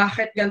sila,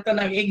 bakit ganito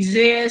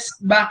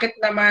nag-exist, bakit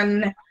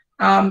naman,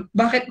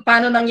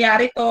 paano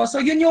nangyari to.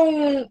 So yun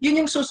yung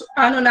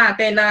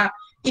natin na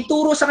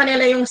ituro sa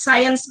kanila yung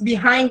science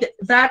behind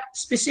that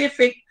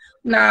specific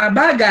na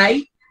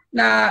bagay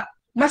na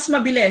mas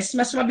mabilis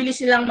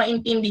silang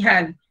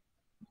maintindihan.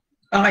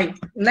 Okay,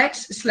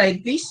 next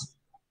slide please.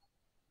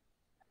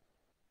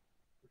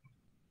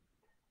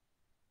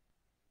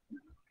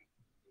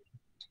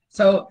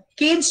 So,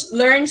 kids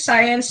learn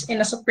science in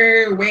a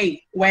superior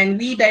way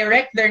when we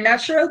direct their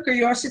natural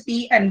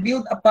curiosity and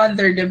build upon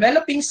their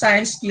developing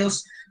science skills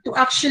to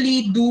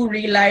actually do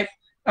real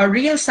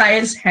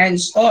science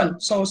hands-on.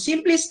 So,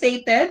 simply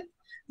stated,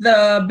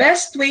 the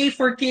best way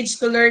for kids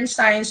to learn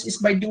science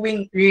is by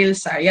doing real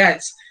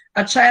science.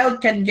 A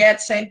child can get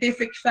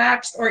scientific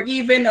facts or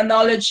even a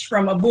knowledge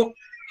from a book.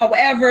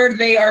 However,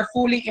 they are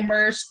fully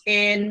immersed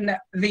in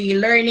the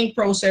learning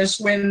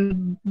process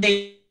when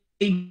they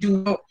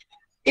do.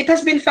 It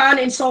has been found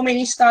in so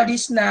many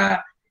studies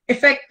na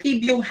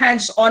effective yung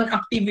hands-on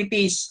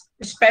activities,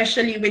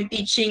 especially when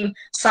teaching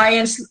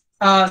science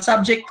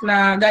subject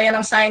na gaya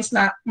ng science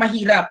na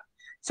mahirap.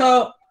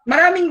 So,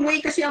 maraming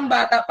way kasi ang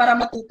bata para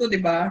matuto, di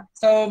ba?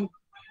 So,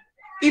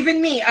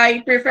 even me,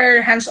 I prefer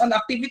hands-on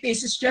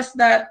activities. It's just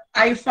that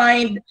I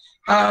find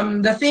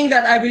the thing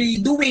that I'm really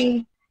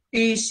doing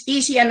is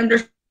easy and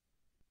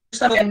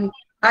understandable, and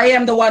I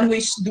am the one who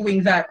is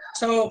doing that.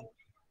 So,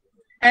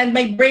 and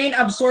my brain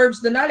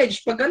absorbs the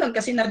knowledge pag ganun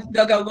kasi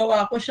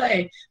nagagawa ko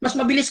siya eh. Mas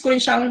mabilis ko rin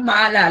siyang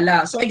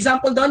maalala. So,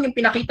 example doon, yung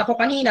pinakita ko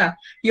kanina,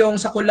 yung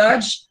sa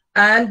collage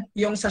and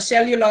yung sa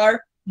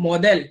cellular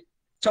model.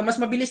 So, mas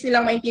mabilis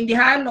nilang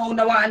maintindihan o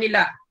unawaan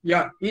nila.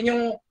 Yun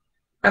yung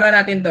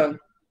natin doon.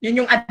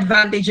 Yun yung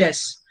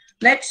advantages.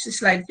 Next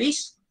slide,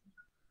 please.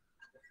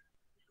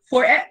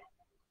 For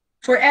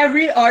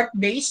every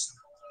art-based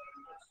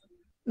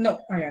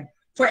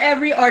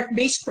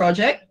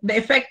project, the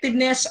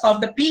effectiveness of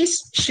the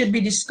piece should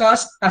be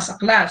discussed as a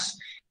class.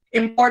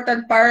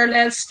 Important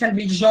parallels can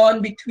be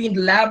drawn between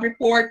the lab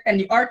report and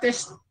the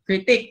artist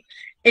critic.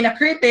 In a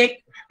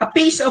critic, a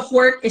piece of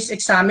work is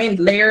examined,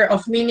 layer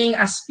of meaning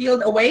as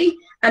peeled away,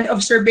 and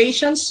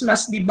observations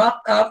must be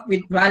backed up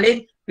with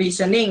valid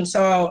reasoning.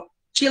 So,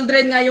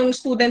 children nga yung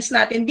students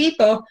natin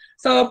dito.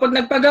 So, pag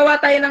nagpagawa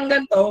tayo ng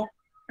ganito,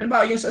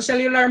 halimbawa, yung sa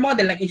cellular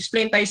model,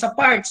 nag-explain tayo sa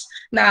parts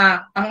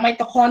na ang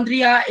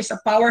mitochondria is a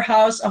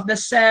powerhouse of the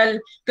cell,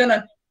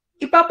 ganun.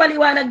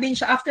 Ipapaliwanag din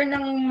siya after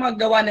ng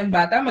maggawa ng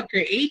bata,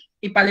 mag-create,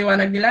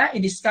 ipaliwanag nila,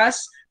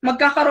 i-discuss,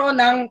 magkakaroon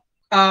ng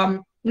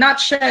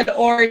nutshell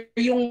or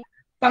yung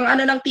pang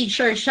ano ng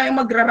teacher, siya yung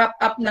mag-wrap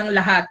up ng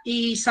lahat,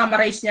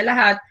 i-summarize niya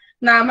lahat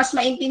na mas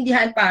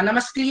maintindihan pa, na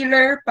mas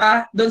clearer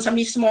pa doon sa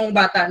mismong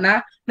bata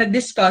na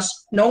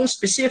nag-discuss noong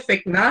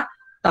specific na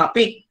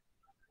topic.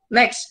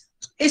 Next,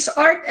 is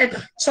art,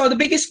 so the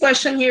biggest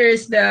question here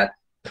is that,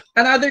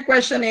 another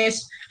question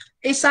is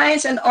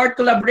science and art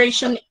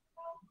collaboration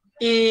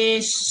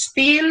is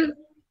still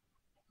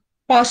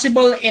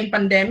possible in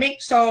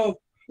pandemic?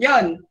 So,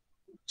 yun.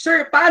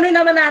 Sir, paano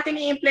naman natin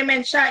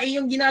i-implement siya?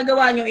 Yung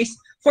ginagawa nyo is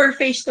for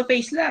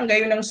face-to-face lang,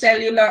 gayon ng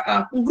cellular,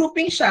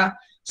 grouping siya.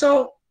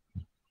 So,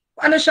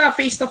 ano siya,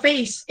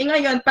 face-to-face.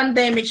 Ngayon,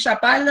 pandemic siya.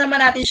 Paano naman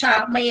natin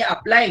siya may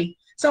apply?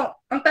 So,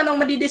 ang tanong,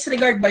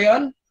 madi-disregard ba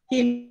yun?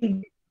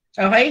 Hindi.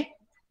 Okay?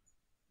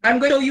 I'm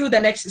going to show you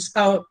the next,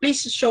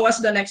 please show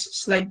us the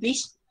next slide,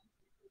 please.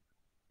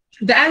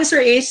 The answer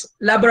is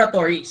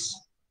laboratories.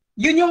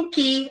 Yun yung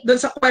key dun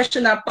sa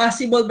question na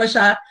possible ba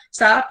siya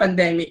sa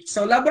pandemic.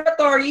 So,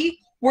 laboratory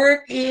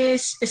work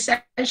is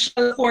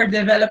essential for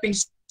developing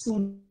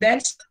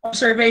students'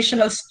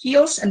 observational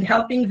skills and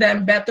helping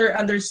them better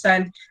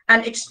understand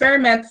and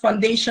experiment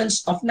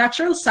foundations of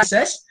natural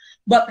sciences,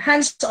 but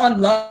hands-on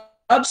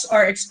labs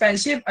are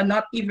expensive and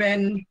not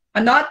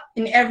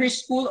in every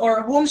school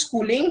or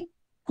homeschooling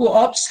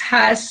co-ops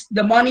has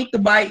the money to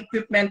buy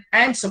equipment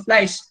and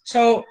supplies.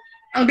 So,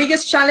 ang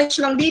biggest challenge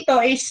lang dito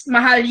is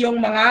mahal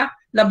yung mga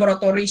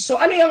laboratories. So,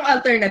 ano yung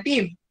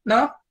alternative,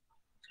 no?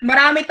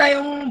 Marami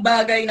tayong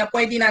bagay na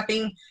pwede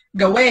nating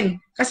gawin.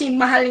 Kasi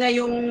mahal nga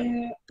yung,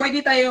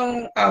 pwede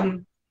tayong,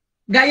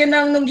 gaya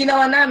ng nung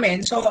ginawa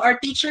namin. So, our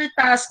teacher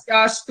tasked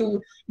us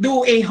to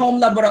do a home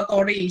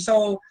laboratory.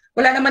 So,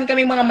 wala naman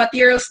kami mga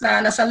materials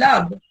na nasa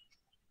lab.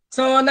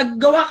 So,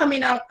 naggawa kami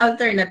ng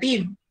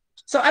alternative.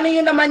 So, ano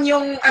yun naman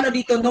yung,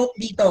 note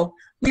dito?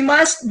 We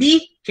must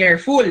be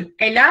careful.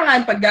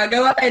 Kailangan, pag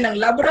gagawa tayo ng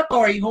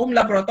laboratory, home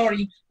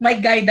laboratory, may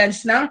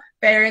guidance ng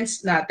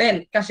parents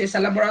natin. Kasi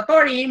sa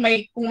laboratory,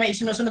 kung may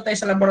sinusunod tayo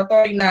sa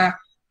laboratory na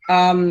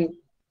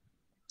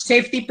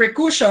safety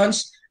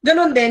precautions,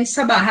 ganun din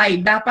sa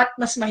bahay. Dapat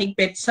mas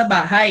mahigpit sa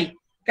bahay.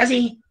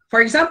 Kasi, for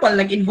example,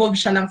 nag-involve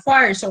siya ng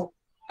fire. So,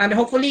 and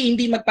hopefully,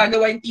 hindi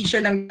magpagawa yung teacher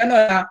ng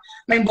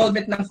may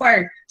involvement ng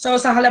fire. So,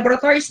 sa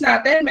laboratories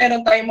natin,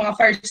 meron tayong mga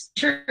fire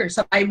teacher.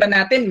 Sa iba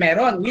natin,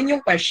 meron. Yun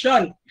yung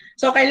question.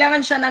 So,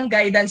 kailangan siya ng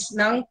guidance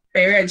ng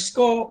parents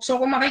ko. So,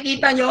 kung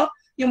makikita nyo,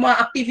 yung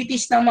mga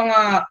activities ng mga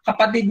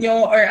kapatid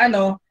nyo or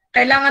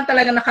kailangan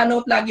talaga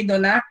nakanote lagi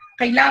doon na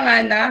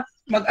kailangan na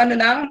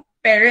ng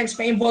parents.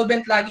 May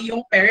involvement lagi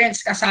yung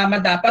parents. Kasama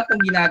dapat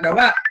yung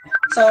ginagawa.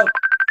 So,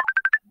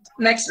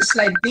 next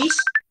slide, please.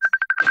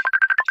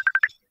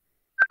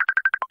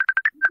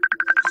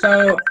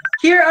 So,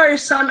 here are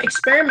some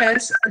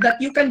experiments that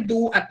you can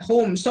do at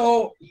home.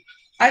 So,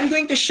 I'm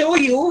going to show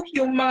you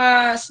yung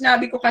mga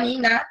sinabi ko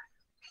kanina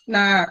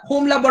na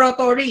home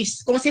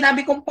laboratories. Kung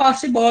sinabi kong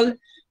possible,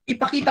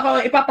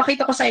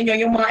 ipapakita ko sa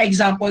inyo yung mga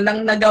example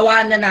ng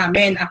nagawa na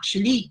namin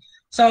actually.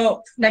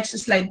 So, next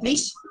slide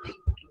please.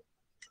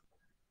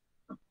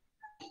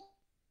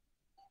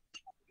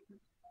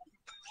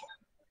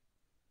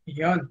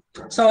 Yun.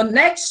 So,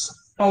 next,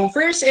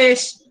 first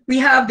is we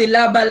have the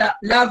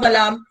lava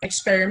lamp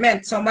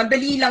experiment. So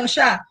madali lang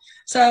siya.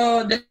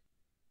 So the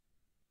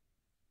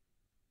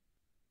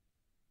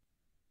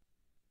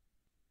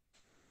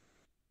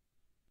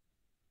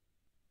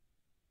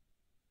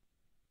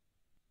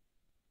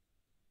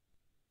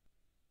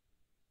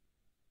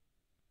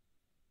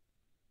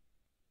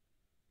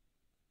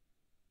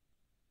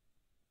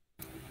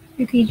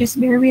Okay, just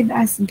bear with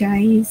us,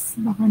 guys.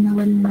 Baka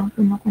nawalan lang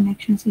po na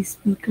connection sa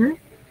speaker.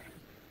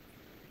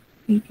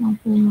 Wait lang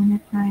po muna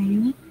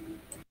tayo.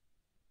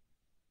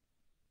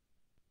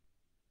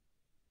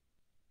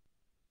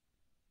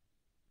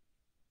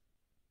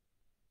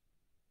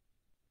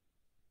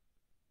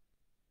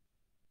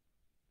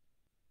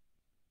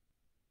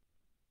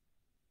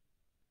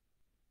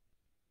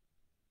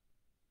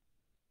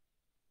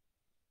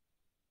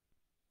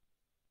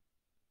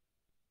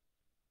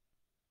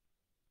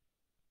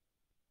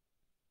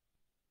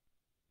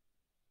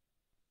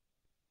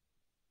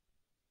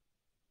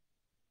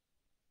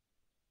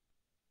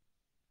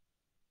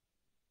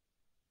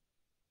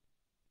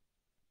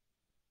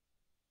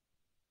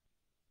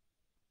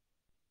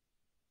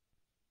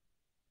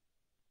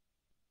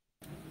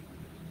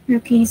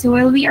 Okay, so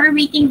while we are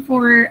waiting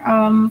for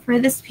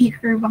the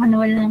speaker, baka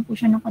nawala lang po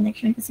siya ng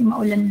connection kasi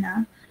maulan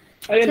na.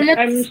 Ayun, So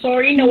I'm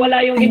sorry,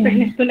 nawala yung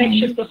internet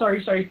connection ko.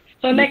 Sorry.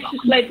 So next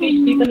slide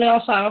please, dito na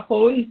lang sa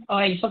phone.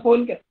 Okay, sa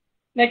phone.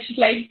 Next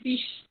slide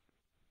please.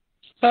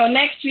 So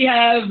next we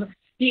have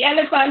the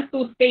elephant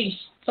toothpaste.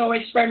 So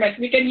experiment.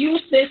 We can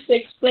use this to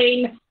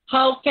explain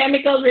how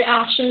chemical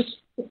reactions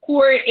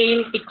occur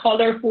in a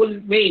colorful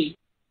way.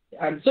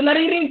 So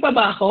naririnig pa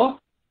ba ako?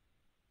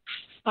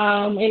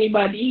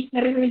 Anybody?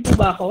 Naririnig pa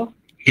ba ako?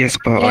 Yes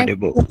po,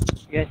 audible.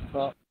 Yes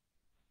po.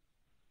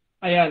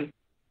 Ayan.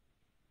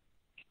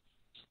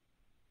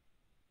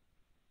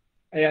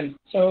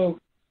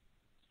 So,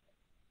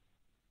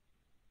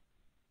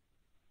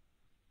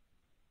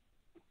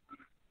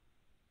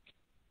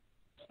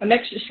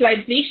 next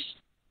slide, please.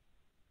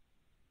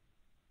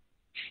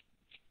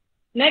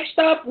 Next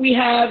up, we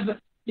have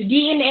the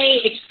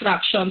DNA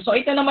extraction. So,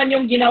 ito naman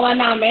yung ginawa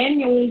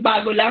namin, yung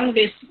bago lang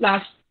this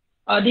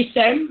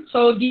sem.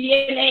 So,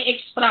 DNA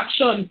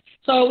extraction.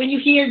 So, when you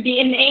hear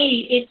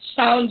DNA, it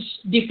sounds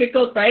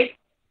difficult, right?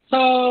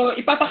 So,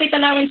 ipapakita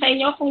namin sa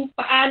inyo kung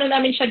paano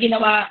namin siya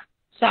ginawa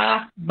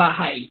sa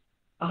bahay.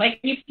 Okay,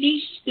 can you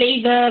please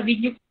play the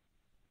video?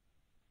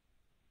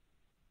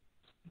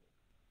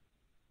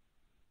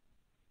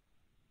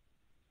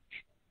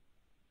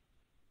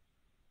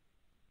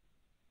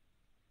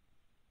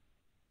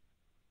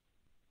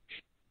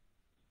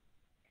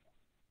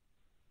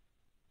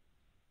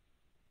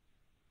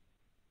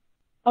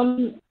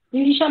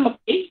 Hindi siya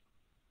ma-play.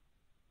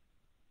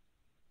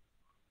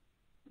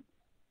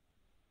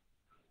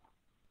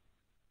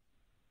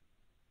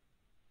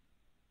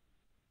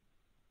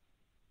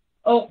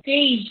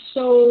 Okay,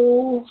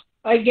 so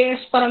I guess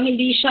parang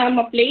hindi siya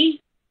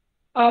ma-play.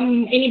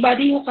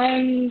 Anybody who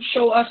can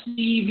show us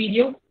the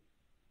video?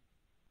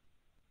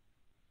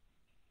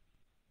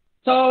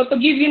 So to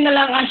give you na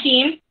lang a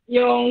hint,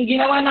 yung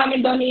ginawa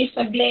namin doon is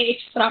DNA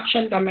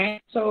extraction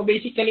kami. So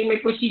basically may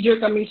procedure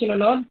kaming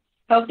sinunod.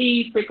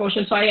 Healthy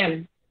precautions. So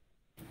ayan.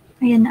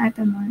 Ayan na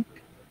ata, Mark.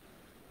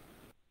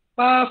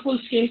 Full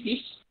screen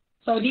please.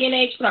 So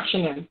DNA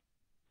extraction yan.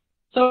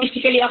 So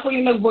basically ako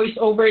yung nag-voice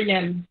over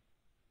niyan.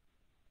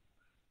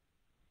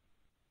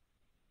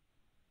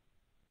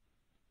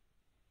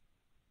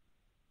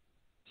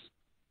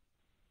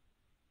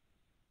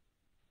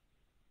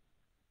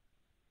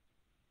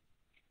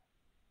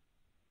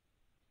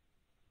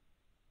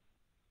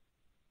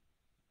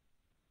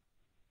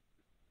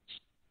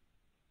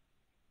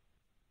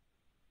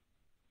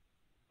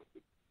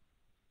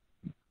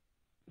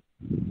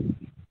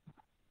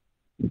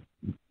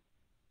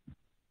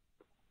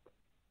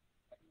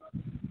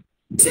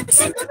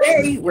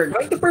 Today, we're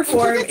going to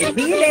perform a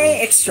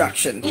DNA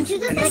extraction.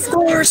 And of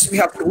course,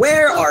 we have to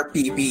wear our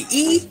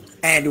PPE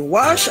and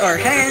wash our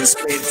hands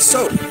with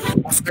soap.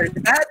 After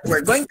that,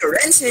 we're going to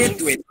rinse it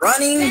with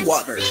running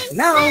water.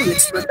 Now,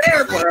 let's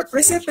prepare for a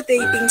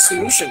precipitating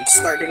solution,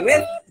 starting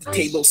with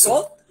table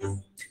salt,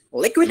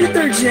 liquid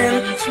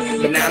detergent,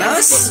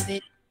 bananas,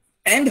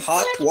 and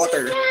hot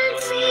water,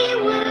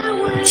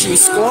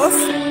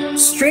 cheesecloth,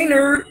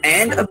 strainer,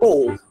 and a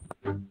bowl.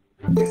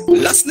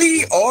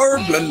 Lastly, our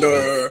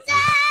blender.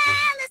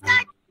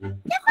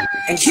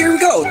 And here we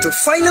go. To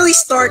finally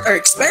start our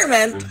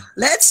experiment,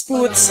 let's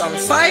put some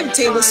 5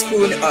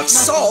 tablespoons of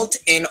salt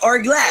in our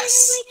glass.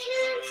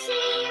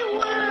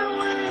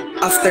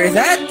 After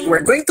that,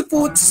 we're going to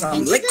put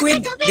some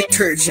liquid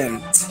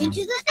detergent.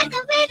 Into the thick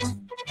of it.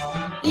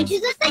 Into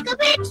the thick of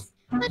it.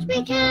 But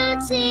we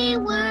can't see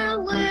where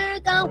we're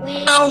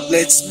going. Now,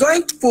 let's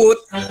going to put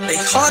a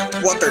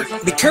hot water.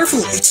 Be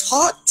careful, it's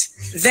hot.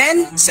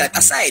 Then, set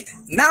aside.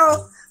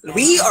 Now,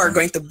 we are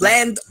going to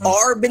blend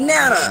our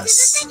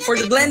bananas. For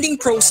the blending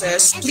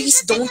process,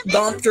 please don't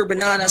dump your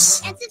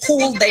bananas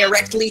whole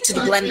directly to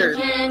the blender.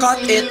 Cut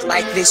it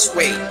like this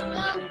way.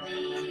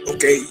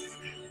 Okay.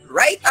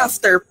 Right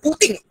after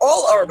putting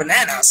all our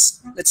bananas,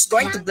 let's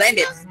going to blend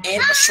it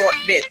in a short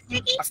bit.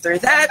 After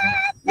that,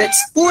 let's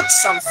put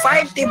some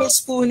 5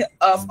 tablespoons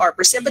of our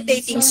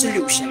precipitating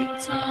solution.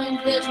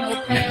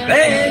 And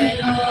then,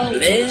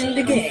 blend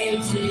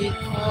again.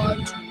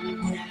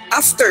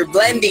 After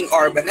blending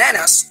our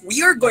bananas,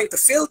 we are going to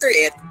filter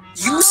it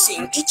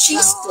using a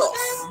cheesecloth.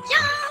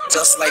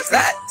 Just like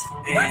that.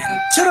 And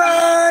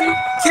ta-da!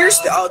 Here's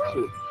the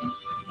output.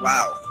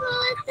 Wow,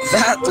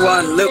 that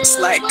one looks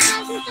like.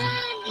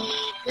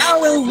 Now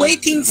while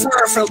waiting for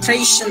our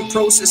filtration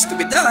process to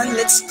be done,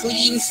 let's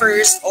clean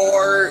first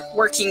our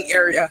working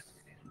area.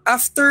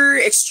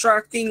 After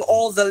extracting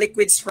all the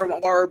liquids from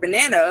our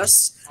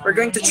bananas, we're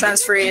going to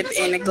transfer it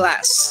in a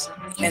glass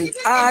and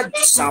add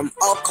some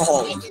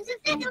alcohol.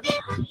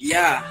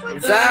 Yeah,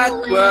 that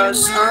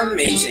was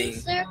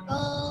amazing.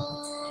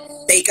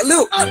 Take a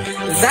look.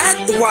 That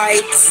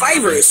white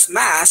fibrous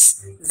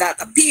mass that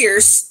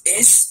appears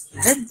is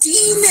the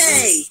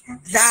DNA.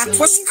 That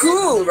was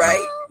cool,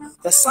 right?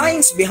 The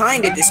science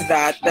behind it is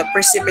that the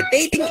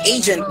precipitating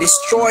agent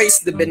destroys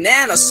the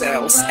banana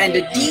cells and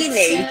the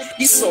DNA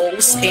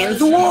dissolves in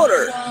the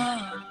water.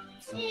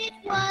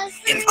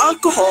 In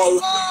alcohol,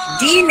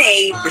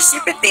 DNA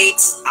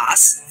precipitates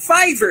as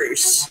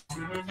fibers.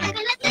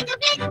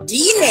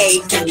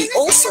 DNA can be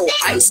also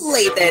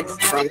isolated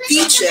from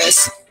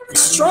peaches,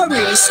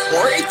 strawberries,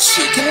 or a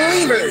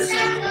chicken liver.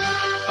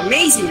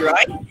 Amazing,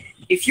 right?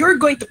 If you're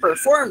going to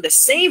perform the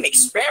same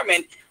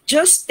experiment,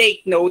 just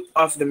take note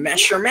of the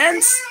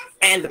measurements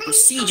and the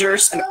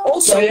procedures and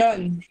also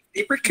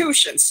the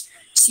precautions.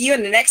 See you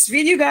in the next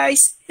video,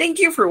 guys. Thank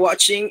you for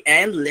watching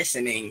and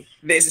listening.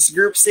 This is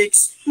Group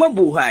 6.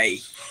 Mabuhay!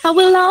 I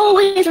will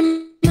always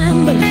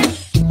remember.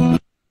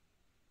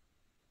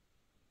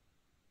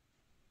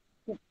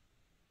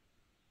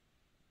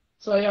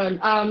 So, yun.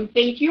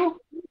 Thank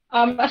you.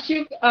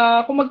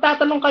 Kung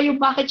magtatanong kayo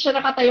bakit siya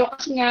nakatayo,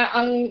 kasi nga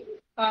ang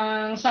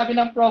sabi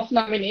ng prof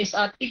namin is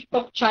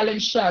TikTok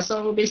challenge siya.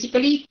 So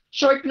basically,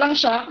 short lang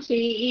siya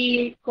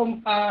kasi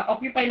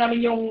occupy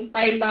namin yung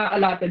time na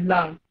allotted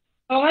lang.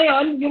 So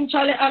ngayon, yung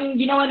challenge, ang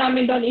ginawa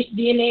namin doon is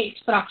DNA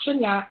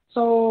extraction nga.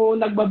 So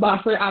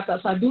nagbabuffer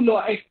ata sa dulo,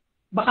 ay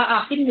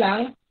baka akin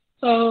lang.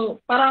 So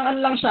parang ano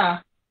lang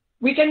siya.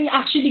 We can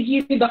actually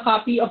give you the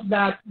copy of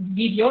that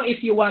video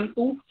if you want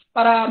to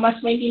para mas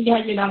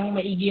maintindihan nyo ng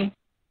maigi yung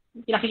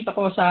pinakita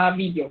ko sa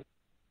video.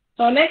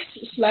 So next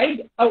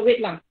slide. Oh, wait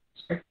lang.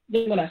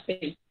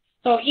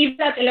 So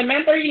even at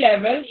elementary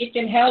level, it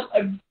can help.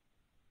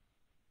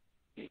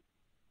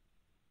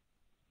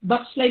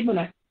 Backslide mo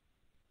na.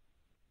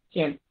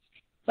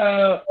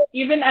 So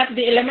even at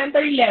the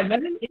elementary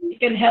level, it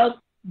can help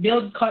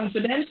build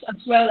confidence as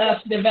well as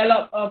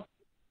develop of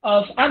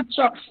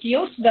abstract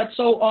skills that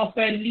so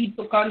often lead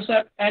to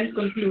concept and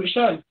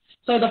conclusion.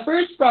 So the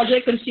first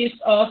project consists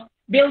of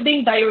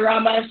building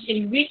dioramas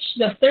in which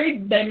the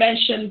third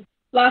dimension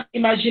plus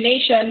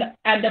imagination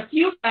and a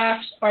few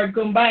facts are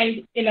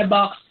combined in a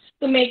box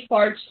to make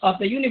parts of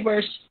the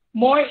universe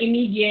more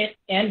immediate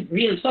and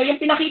real. So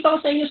yung pinakita ko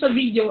sa inyo sa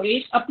video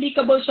is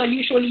applicable siya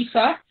usually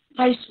sa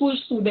high school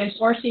students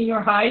or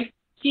senior high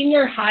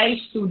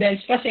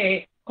students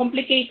kasi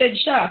complicated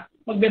siya.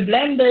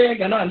 Magbe-blender,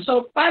 ganon.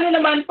 So paano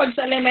naman pag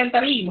sa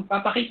elementary?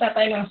 Magpapakita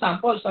tayo ng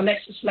sample. So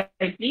next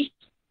slide please.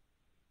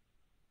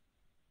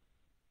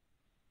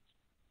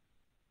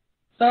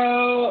 So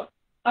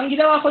ang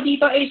ginawa ko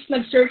dito is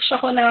nag-search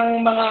ako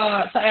ng mga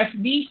sa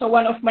FB. So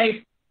one of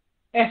my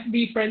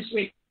FB friends,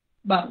 wait,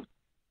 bang.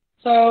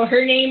 So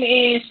her name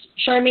is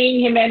Charmaine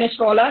Jimenez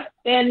Rola,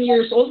 10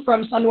 years old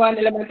from San Juan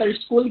Elementary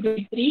School,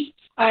 grade 3,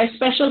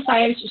 special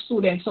science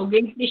student. So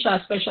grade 3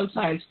 siya, special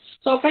science.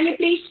 So can you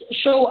please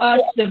show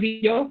us the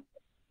video?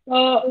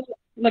 So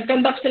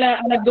naggawa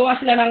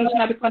sila ng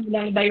sinabi ko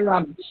ng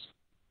dioramas.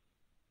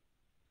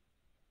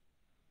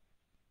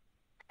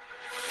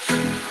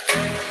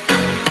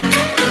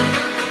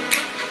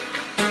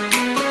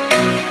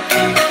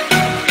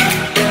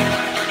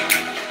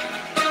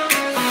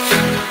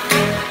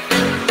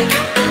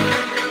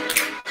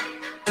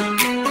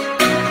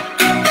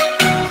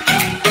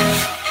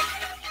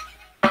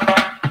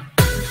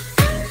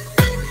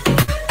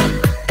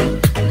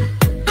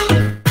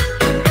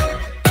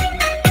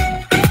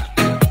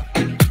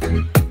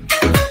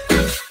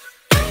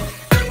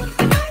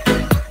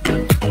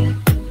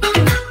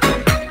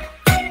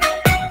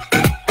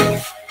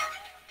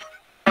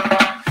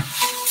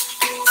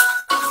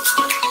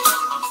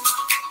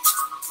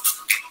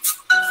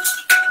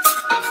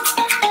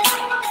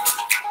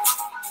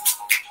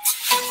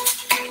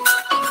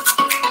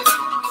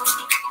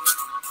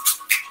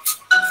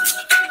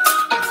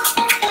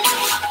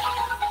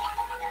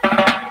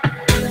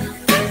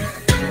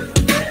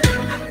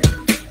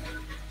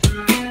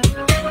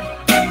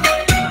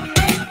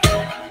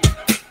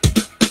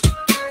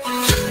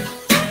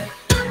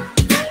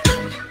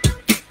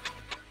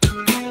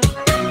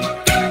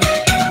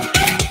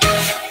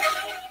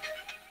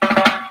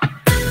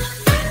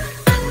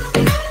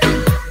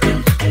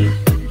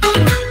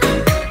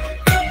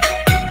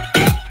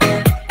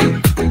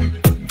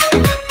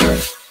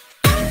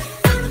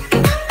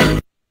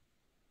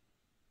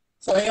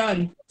 So,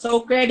 ayan.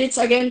 So, credits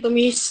again to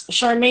Miss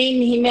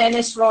Charmaine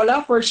Jimenez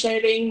Rola for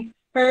sharing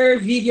her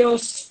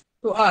videos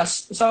to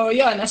us. So,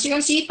 yun. As you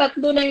can see, 3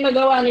 na yung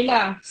nagawa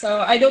nila.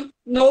 So, I don't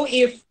know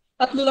if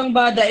 3 lang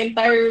ba the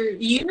entire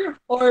year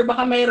or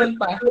baka mayroon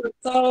pa.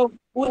 So,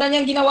 una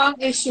niyang ginawa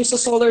is yung sa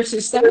solar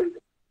system.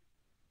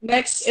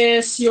 Next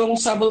is yung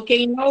sa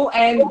volcano.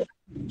 And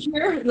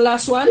here, the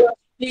last one,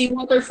 the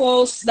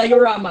waterfalls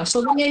diorama.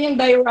 So, ganyan yung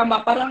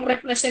diorama, parang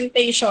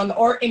representation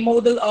or a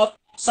model of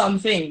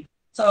something.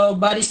 So,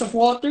 bodies of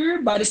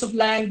water, bodies of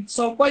land.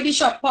 So, pwede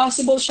siya,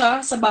 possible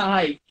siya sa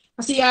bahay.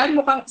 Kasi yan,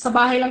 mukhang sa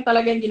bahay lang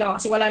talaga yung ginawa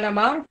kasi wala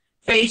namang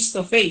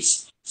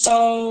face-to-face.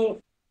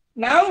 So,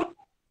 now,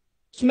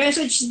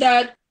 message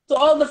that to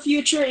all the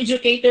future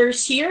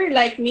educators here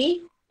like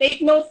me,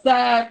 take note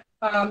that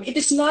it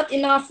is not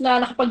enough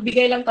na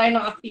nakapagbigay lang tayo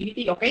ng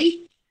activity,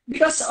 okay?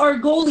 Because our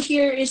goal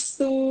here is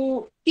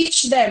to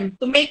teach them,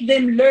 to make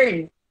them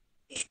learn.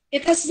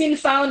 It has been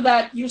found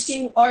that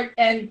using art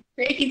and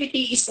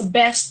creativity is the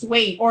best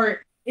way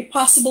or a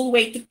possible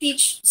way to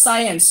teach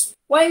science.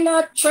 Why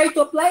not try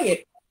to apply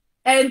it?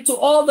 And to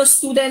all the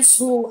students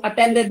who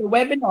attended the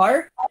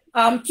webinar,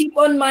 keep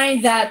on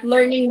mind that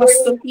learning must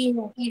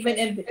continue even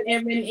in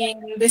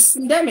this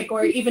pandemic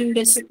or even in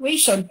this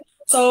situation.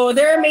 So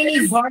there are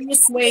many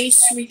various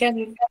ways we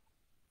can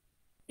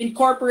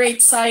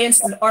incorporate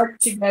science and art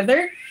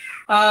together.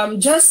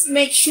 Just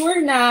make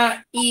sure na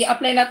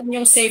i-apply natin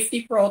yung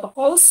safety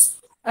protocols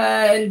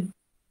and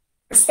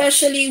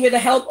especially with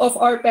the help of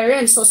our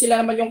parents. So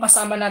sila naman yung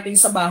kasama natin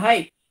sa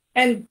bahay.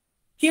 And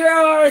here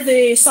are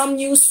some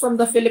news from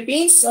the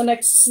Philippines. So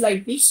next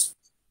slide, please.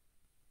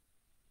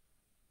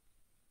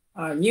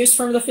 News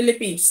from the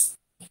Philippines.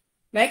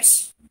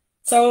 Next.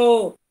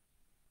 So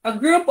a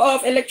group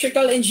of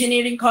electrical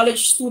engineering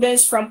college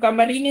students from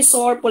Camarines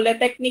Sur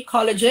Polytechnic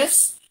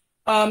colleges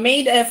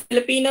made a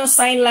Filipino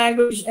sign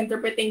language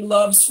interpreting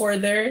loves for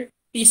their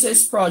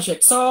thesis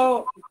project.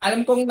 So,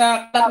 alam kong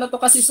na to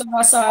kasi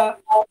sa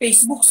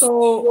Facebook.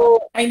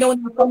 So, I know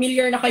na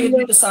familiar na kayo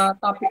dito sa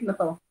topic na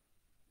to.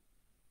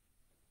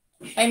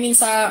 I mean,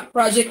 sa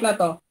project na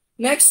to.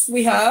 Next,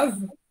 we have,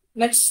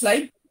 next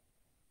slide.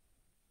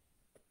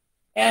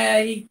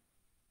 A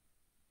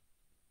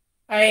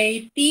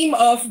team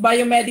of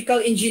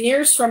biomedical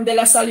engineers from De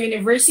La Salle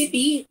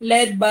University,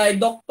 led by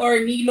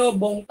Dr. Nilo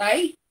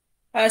Bongtay,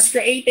 has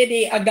created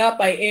a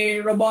Agapay, a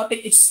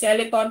robotic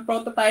skeleton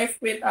prototype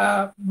with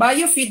a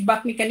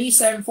biofeedback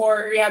mechanism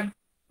for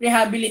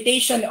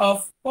rehabilitation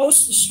of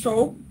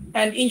post-stroke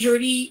and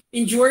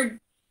injured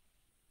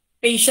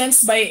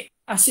patients by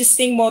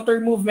assisting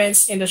motor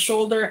movements in the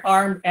shoulder,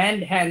 arm,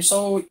 and hand.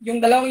 So,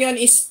 yung dalawang yun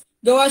is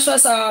gawa siya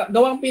sa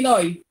gawang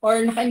Pinoy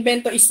or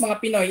naka-invento is mga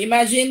Pinoy.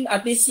 Imagine,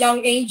 at this young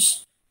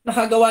age,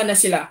 nakagawa na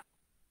sila.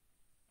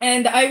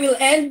 And I will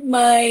end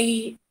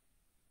my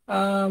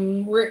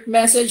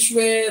message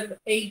with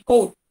a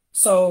quote.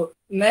 So,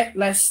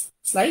 last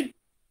slide.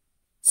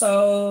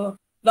 So,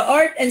 the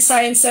art and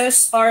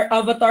sciences are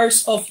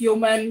avatars of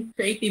human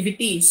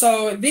creativity.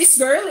 So, this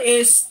girl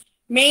is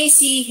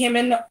Macy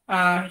Himison.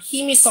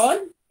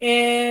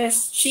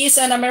 She is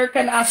an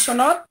American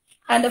astronaut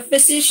and a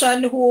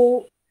physician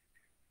who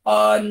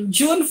on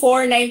June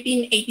 4,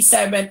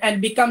 1987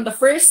 and become the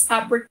first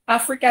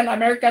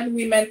African-American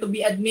women to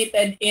be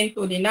admitted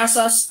into the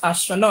NASA's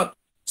astronaut.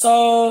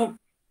 So,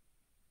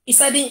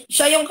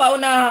 siya yung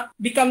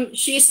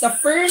she is the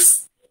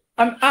first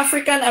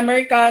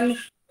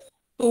African-American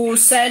to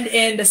send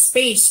in the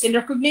space. In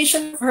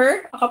recognition of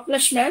her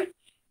accomplishment,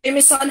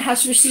 Himison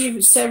has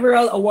received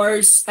several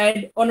awards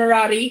and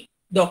honorary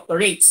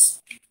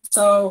doctorates.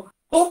 So,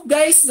 hope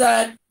guys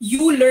that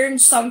you learned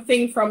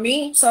something from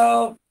me.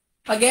 So,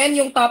 again,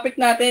 yung topic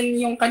natin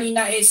yung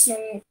kanina is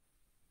yung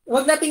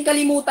wag nating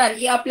kalimutan,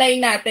 i-apply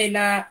natin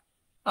na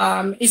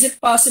is it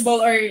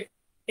possible or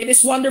it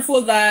is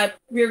wonderful that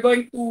we're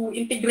going to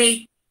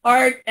integrate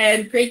art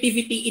and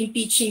creativity in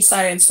teaching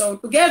science. So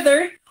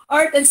together,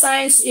 art and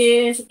science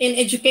in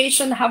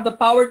education have the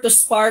power to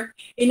spark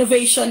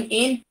innovation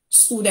in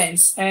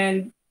students.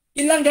 And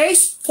yun lang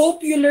guys,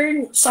 hope you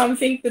learned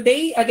something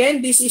today.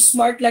 Again, this is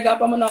Mark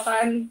Lagapa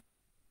Manokan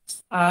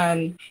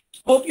and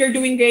hope you're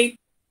doing great.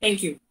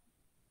 Thank you.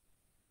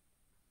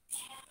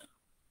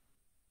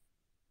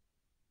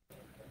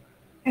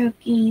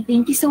 Okay,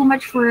 thank you so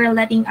much for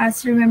letting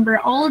us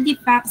remember all the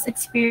past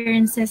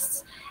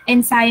experiences in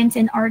science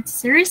and arts,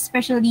 sir,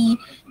 especially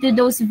to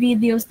those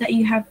videos that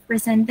you have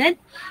presented.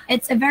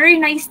 It's a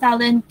very nice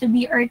talent to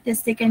be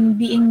artistic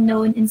and being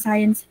known in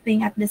science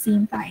thing at the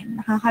same time.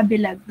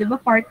 Nakakabilag, di ba,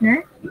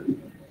 partner?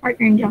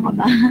 Partner, hindi ka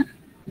ba?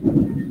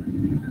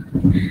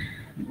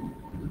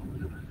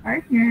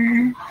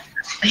 Partner.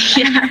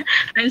 Yeah,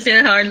 I'm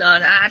still hard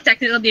on.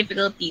 Technical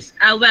difficulties.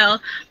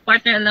 Well,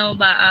 partner, alam mo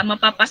ba,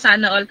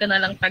 mapapasana all ka na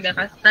lang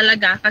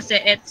talaga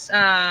kasi it's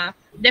a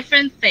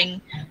different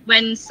thing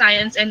when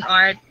science and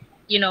art,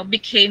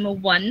 became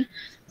one.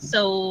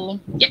 So,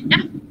 yeah.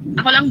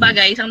 Ako lang ba,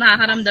 guys, ang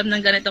nakakaramdam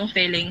ng ganitong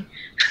feeling.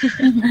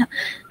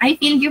 I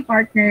feel you,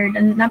 partner.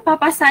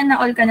 Napapasana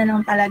all ka na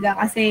lang talaga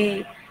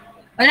kasi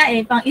wala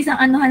eh, pang isang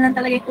anuhan lang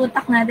talaga yung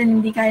utak natin,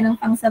 hindi kaya ng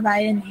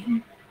pangsabayan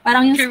eh.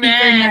 Parang yung Correct.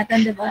 speaker natin,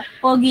 di ba?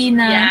 Pogi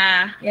na.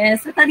 Yeah.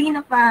 Yes, talino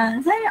pa.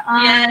 Sana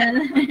all.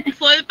 Yeah.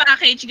 Full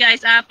package,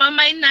 guys.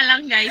 Pamain na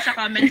lang, guys, sa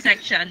comment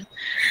section.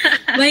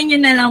 Buhay nyo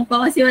na lang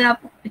po kasi wala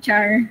po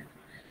char.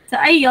 So,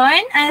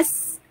 ayun,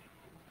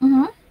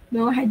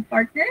 go ahead,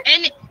 partner.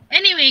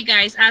 Anyway,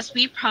 guys, as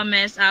we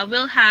promised,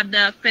 we'll have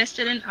the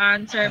question and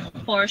answer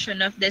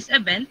portion of this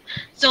event.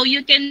 So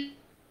you can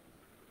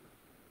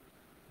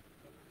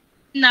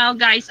now,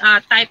 guys,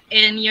 type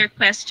in your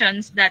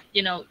questions that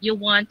you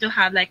want to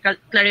have like a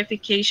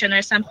clarification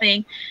or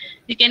something.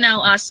 You can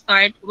now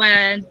start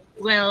while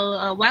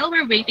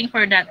we're waiting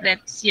for that.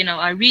 Let's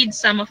read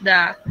some of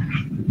the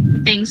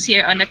things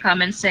here on the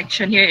comment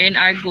section here in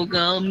our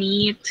Google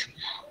Meet.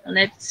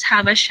 Let's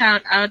have a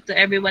shout out to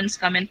everyone's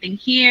commenting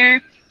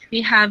here.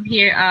 We have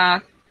here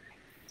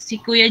si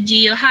Kuya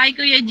Gio. Hi,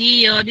 Kuya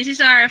Gio. This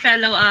is our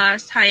fellow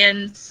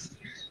science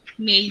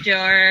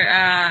major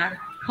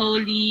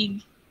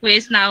colleague who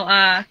is now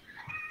a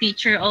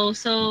teacher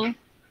also.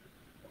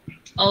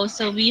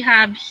 Also, we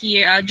have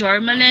here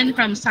Jormalyn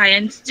from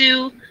Science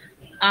 2.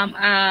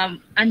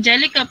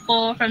 Angelica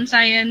po from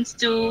Science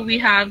 2. We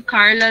have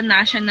Carla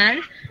National.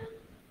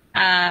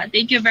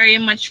 Thank you very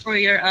much for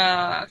your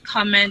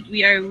comment.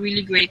 We are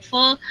really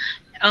grateful.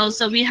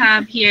 Also, we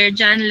have here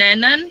John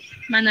Lennon,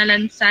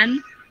 Manalansan.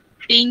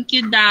 Thank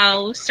you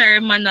daw, Sir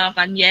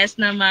Manokan. Yes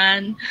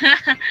naman.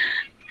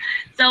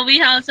 So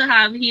we also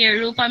have here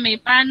Rupa May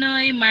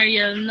Panoy,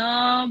 Mariel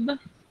Nob,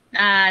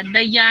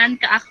 Dayan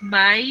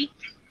Kaakbay,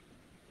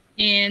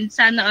 and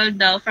Sana All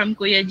daw from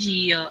Kuya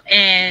Gio,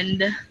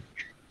 and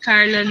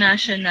Carlo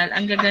National.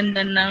 Ang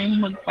gaganda ng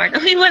mag-part.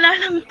 Okay, wala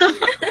lang to.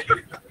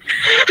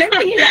 Wala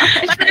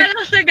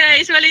lang to,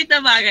 guys. Maliit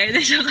na bagay.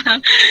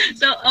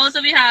 So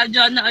also we have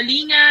John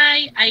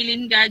Olingay,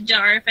 Eileen Gadja,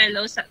 our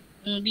fellow sa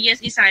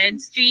BSE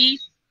Science 3.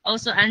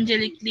 Also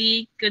Angelique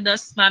Lee.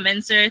 Kudos, ma'am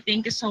and sir.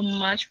 Thank you so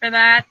much for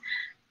that.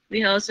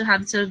 We also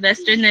have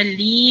Sylvester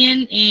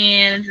Nalin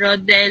and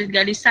Rodel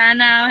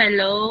Galisana.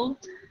 Hello.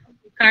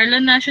 Carlo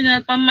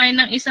National, pamay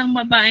ng isang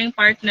babaeng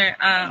partner.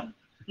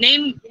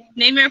 Name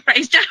your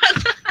price.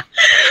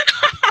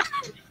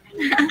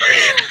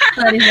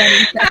 Sorry.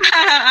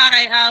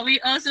 Okay. We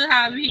also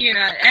have here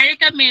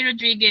Erica May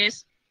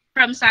Rodriguez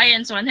from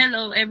Science 1.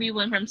 Hello,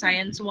 everyone from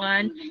Science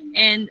 1.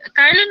 And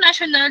Carlo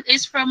National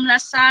is from La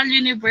Salle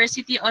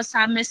University,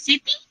 Osame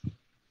City.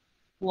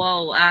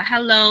 Wow.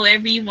 Hello,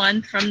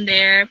 everyone from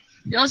there.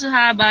 We also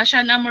have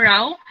Shana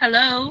Morao.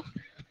 Hello.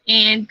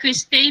 And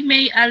Christy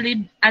May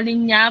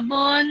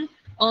Alinyabon.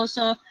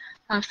 Also,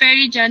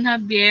 Ferry John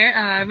Javier.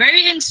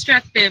 Very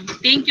instructive.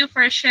 Thank you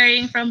for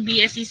sharing from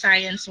BSE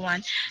Science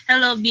 1.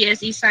 Hello,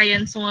 BSE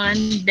Science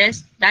 1.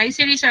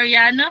 Daisy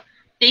Soriano.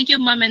 Thank you,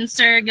 ma'am and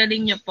sir.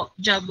 Galing nyo po.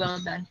 Job well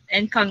done.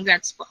 And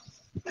congrats po.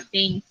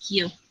 Thank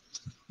you.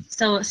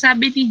 So,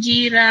 sabi ni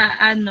Jira,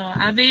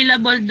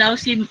 available daw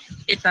si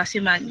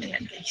Manu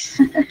yan, guys.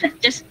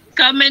 Just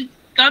comment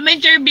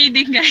your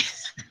bidding,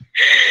 guys.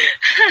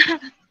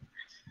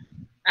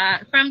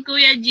 From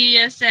Kuya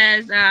Gia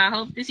says,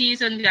 hope the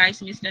season,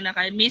 guys. Miss na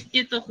kayo. Missed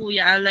you to,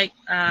 Kuya. I like,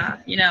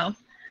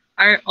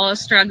 our all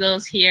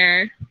struggles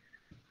here.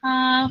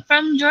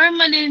 From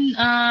Jormalyn,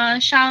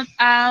 shout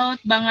out,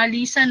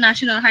 Bangalisa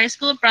National High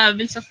School,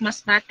 Province of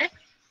Masbate.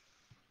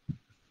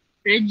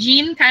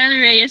 Regine Kyle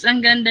Reyes,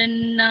 ang ganda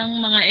ng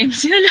mga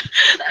MC.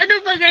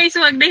 Ano ba, guys?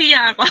 Wag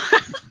nahiya ako.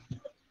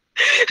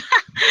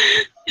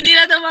 Hindi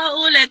na ito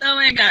maulit. Oh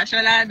my gosh,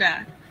 wala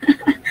na.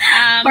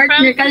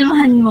 Partner,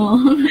 kalmahan mo.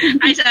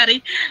 Ay,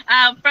 sorry.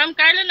 From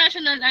Carlo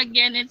National,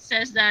 again, it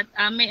says that,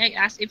 may I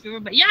ask if you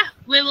provide? Yeah,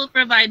 we will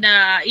provide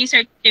the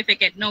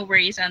e-certificate. No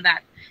worries on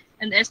that.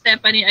 And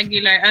Stephanie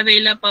Aguilar,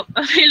 available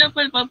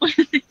pa po.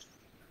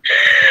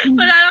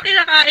 Wala na,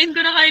 kinakain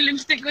ko na kayo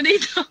lipstick ko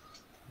dito.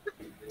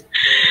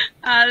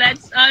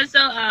 Let's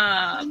also,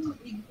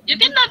 you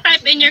can now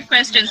type in your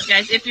questions,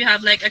 guys, if you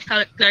have like a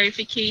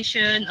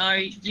clarification or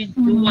you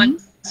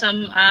want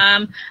some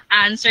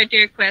answer to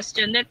your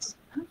question. Let's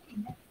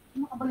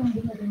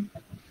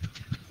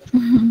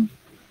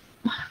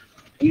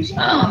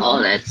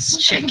let's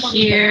check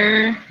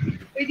here.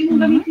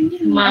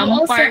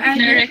 Ma'am,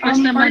 partner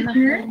request naman.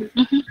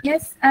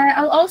 Yes,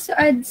 I'll also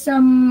add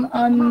some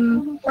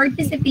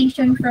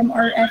participation from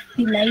our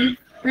FP Live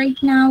right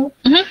now.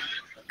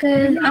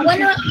 Because I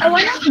wanna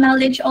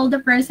acknowledge all the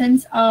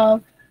presence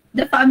of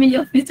the family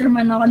of Mr.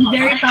 Manokan.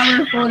 Very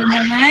powerful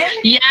naman.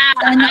 Yeah,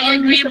 I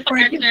agree,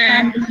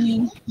 partner.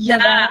 Family.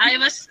 Yeah, I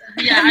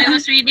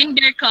was reading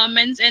their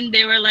comments and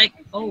they were like,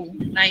 oh,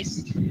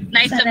 nice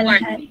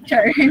support.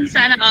 Sure.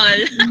 Sana all.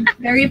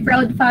 Very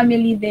proud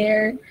family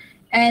there.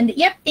 And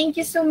yep, thank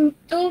you to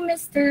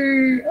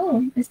Mr.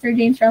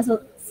 James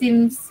Russell.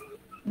 Seems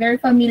very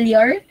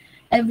familiar.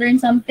 I've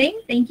learned something.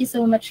 Thank you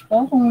so much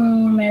po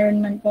kung meron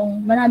man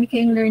pong marami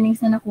kayong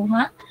learnings na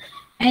nakuha.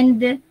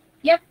 And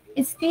yep,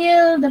 it's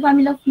still the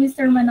family of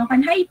Mr.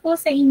 Manokan. Hi po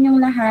sa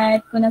inyong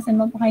lahat kung nasan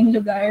mo po kayong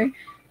lugar.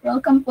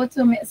 Welcome po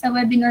sa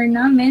webinar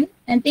namin.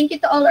 And thank you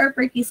to all our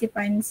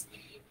participants.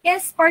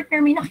 Yes,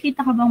 partner, may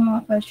nakita ka bang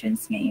mga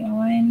questions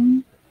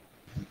ngayon?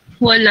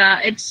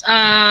 Wala. It's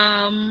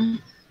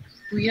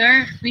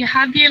we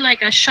have here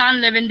like a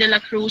Sean Levin de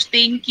la Cruz.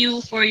 Thank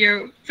you for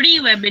your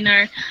free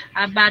webinar,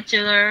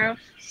 Bachelor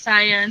of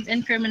Science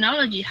in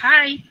Criminology.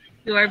 Hi,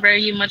 you are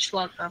very much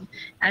welcome.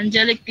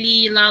 Angelic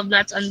Lee, love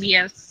that's on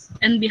behalf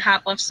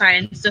of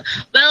science. So,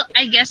 well,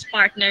 I guess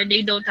partner,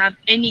 they don't have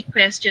any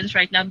questions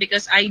right now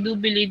because I do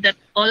believe that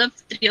all of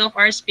three of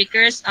our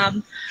speakers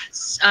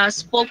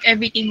spoke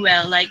everything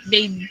well. Like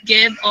they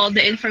give all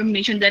the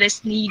information that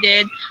is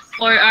needed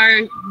for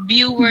our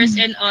viewers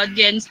and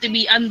audience to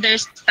be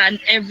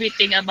understand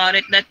everything about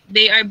it. That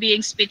they are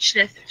being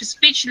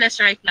speechless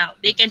right now.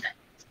 They can't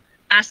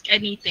ask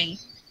anything.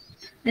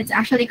 That's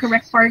actually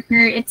correct,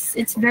 partner.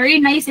 It's very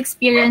nice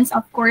experience,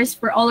 of course,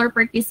 for all our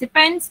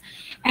participants,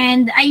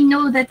 and I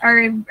know that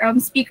our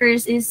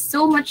speakers is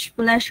so much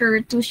pleasure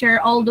to share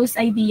all those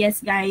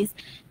ideas, guys.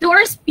 To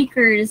our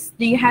speakers,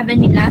 do you have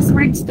any last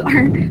words to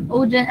our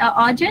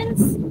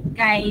audience,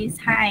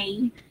 guys?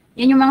 Hi,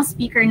 yan yung mga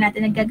speaker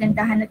natin,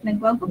 nagagandahan at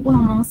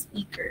nagwawabuhang mga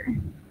speaker.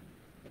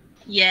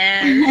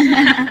 Yes.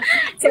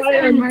 So,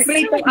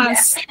 free to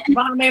ask.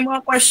 Baka may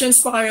mga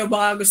questions pa kayo,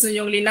 baka gusto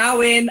nyo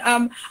linawin.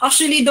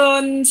 Actually,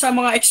 doon sa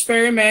mga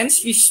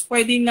experiments is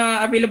pwedeng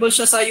na available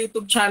siya sa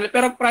YouTube channel,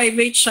 pero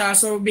private siya.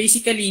 So,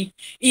 basically,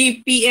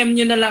 i-PM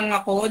nyo na lang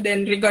ako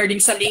then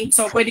regarding sa link.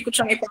 So, pwede ko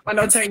siyang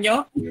ipapanood sa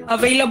inyo.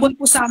 Available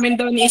po sa amin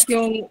doon is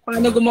yung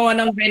paano gumawa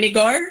ng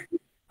vinegar,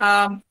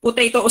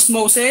 potato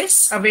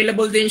osmosis,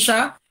 available din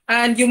siya.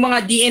 And yung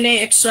mga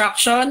DNA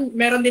extraction,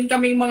 meron din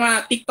kaming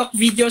mga TikTok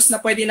videos na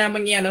pwede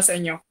namang i-ano sa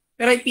inyo.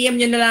 Pero i-PM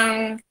nyo na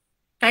lang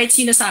kahit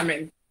sino sa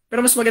amin.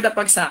 Pero mas maganda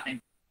pag sa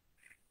akin.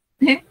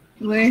 Yeah,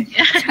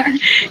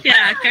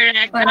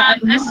 correct.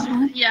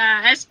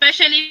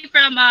 Especially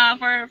from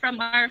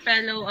our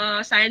fellow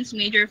science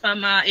major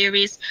from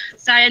Aries,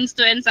 Science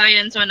 2 and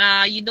Science 1.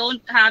 You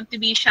don't have to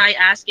be shy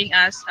asking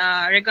us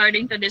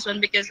regarding to this one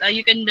because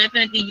you can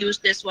definitely use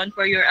this one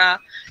for your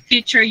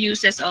future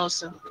uses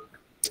also.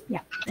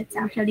 Yeah, that's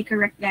actually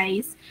correct,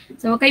 guys.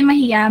 So, huwag kayong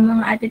mahiya,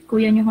 mga atit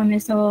kuya nyo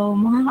kami. So,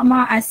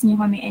 maka-ask nyo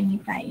kami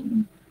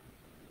anytime.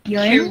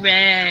 Yun?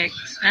 Correct.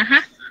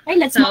 Okay,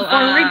 let's move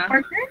forward,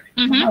 partner.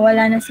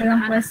 Wala na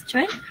silang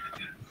question.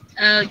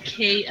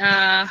 Okay.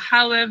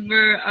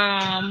 However,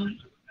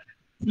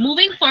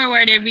 moving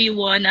forward,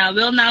 everyone,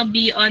 we'll now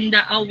be on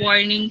the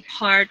awarding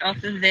part of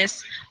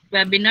this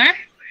webinar.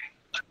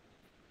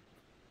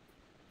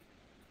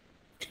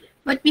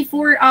 But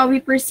before we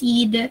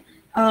proceed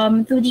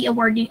to the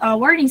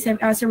awarding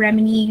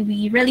ceremony,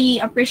 we really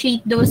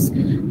appreciate those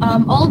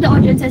all the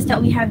audiences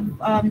that we have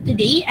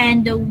today,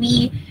 and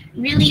we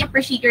really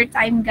appreciate your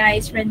time,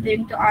 guys,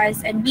 rendering to us,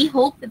 and we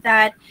hope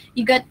that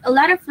you got a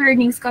lot of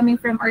learnings coming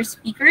from our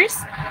speakers.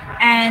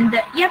 And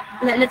yep,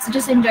 let's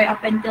just enjoy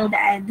up until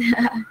the end.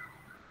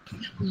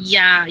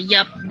 Yeah,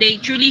 yep. They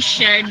truly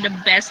shared the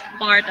best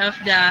part of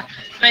the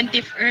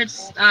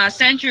 21st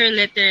century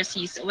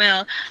literacies.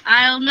 Well,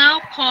 I'll now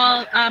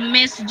call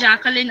Miss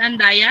Jacqueline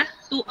Andaya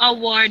to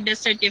award the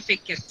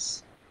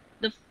certificates.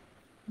 The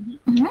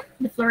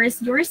floor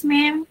is yours,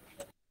 ma'am.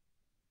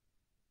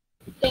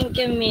 Thank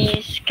you,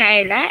 Miss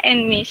Kyla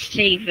and Miss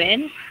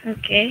Raven.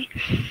 Okay.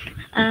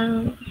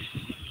 Saan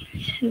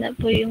na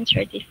po yung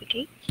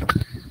certificate?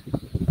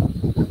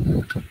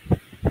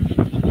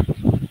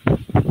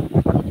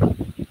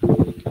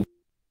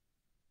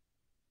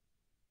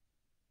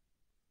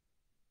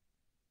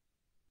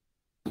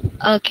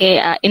 Okay,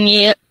 in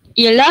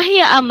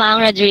Eulahia Amang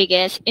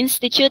Rodriguez,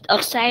 Institute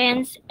of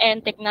Science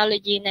and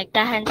Technology,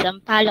 Nagtahan,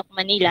 Sampaloc,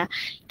 Manila,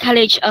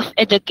 College of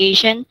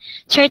Education,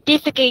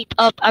 Certificate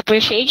of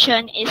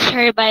Appreciation is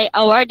hereby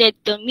awarded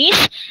to Miss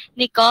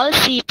Nicole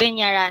C.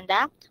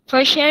 Peñaranda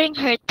for sharing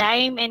her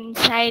time and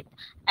insight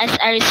as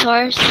a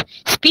resource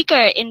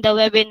speaker in the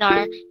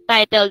webinar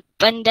titled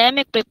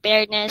Pandemic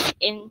Preparedness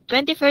in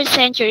 21st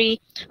Century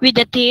with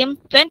the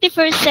theme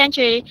 21st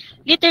Century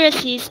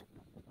Literacies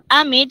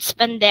Amidst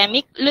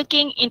Pandemic,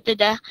 looking into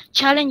the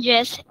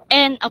challenges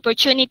and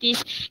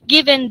opportunities.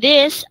 Given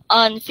this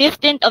on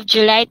 15th of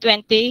July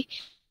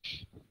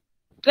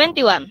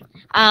 2021.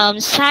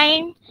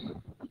 Signed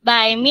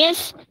by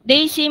Miss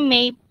Daisy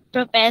May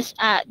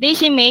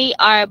Daisy May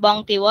R.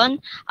 Bongtiwon,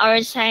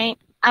 our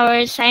science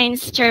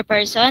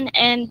chairperson,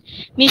 and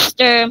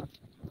Mr.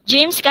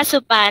 James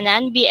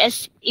Kasupanan,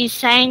 BSE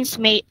Science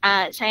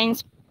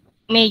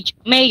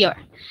Mayor.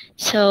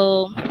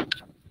 So,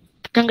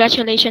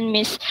 congratulations,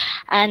 Miss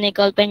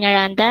Nicole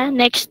Peñaranda.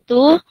 Next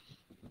to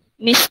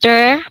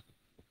Mr.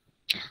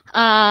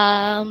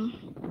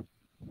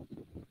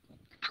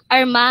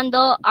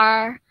 Armando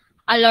R.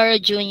 Aloro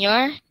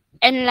Jr.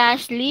 And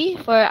lastly,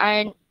 for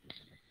our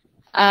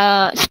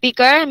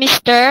speaker,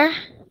 Mr.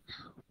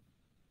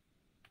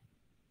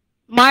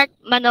 Mark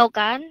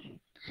Manokan.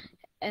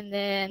 And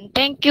then,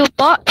 thank you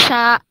po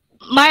sa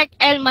Mark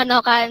L.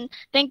 Manokan.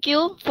 Thank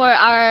you for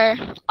our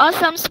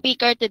awesome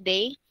speaker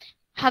today.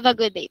 Have a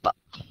good day po.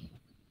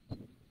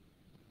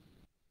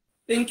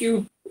 Thank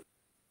you.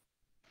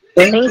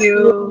 Thank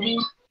you.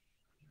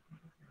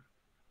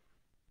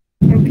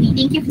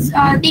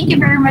 Thank you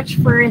very much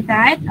for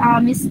that,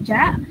 Miss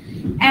Ja.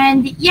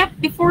 And yep,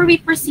 before we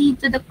proceed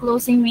to the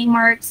closing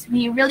remarks,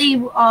 we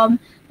really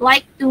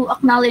like to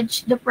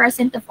acknowledge the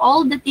presence of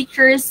all the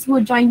teachers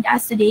who joined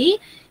us today.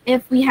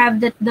 If we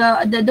have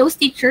those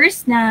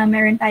teachers na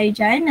meron tayo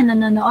dyan na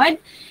nanonood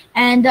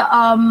and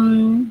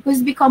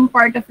who's become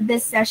part of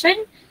this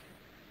session.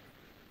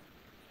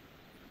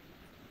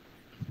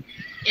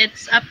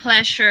 It's a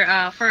pleasure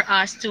for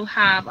us to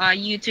have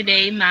you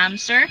today, ma'am,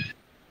 sir.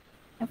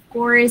 Of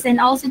course,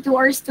 and also to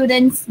our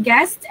students,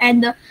 guests,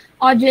 and the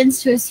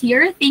audience who's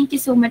here. Thank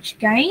you so much,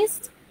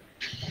 guys.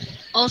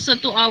 Also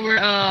to our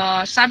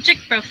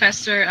subject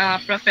professor,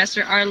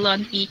 Professor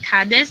Arlon P.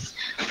 Cadiz.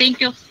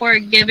 Thank you for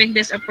giving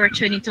this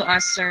opportunity to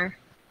us, sir.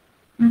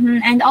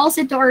 And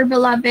also to our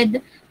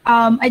beloved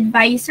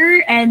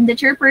advisor and the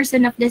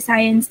chairperson of the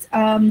science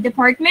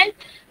department,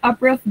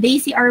 Prof.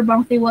 Daisy R.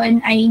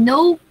 Bangtiwan. I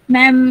know,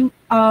 ma'am,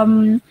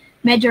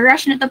 medyo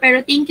rush na to,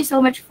 pero thank you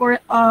so much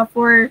for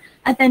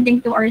attending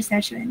to our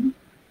session.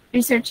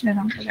 Research na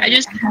lang. I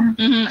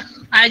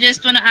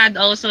just want to add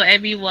also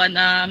everyone,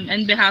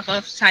 on behalf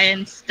of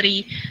Science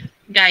 3,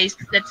 guys,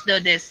 let's do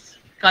this.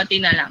 Konti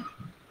na lang.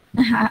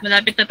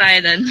 Malapit na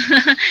tayo dun.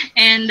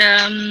 And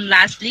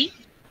lastly?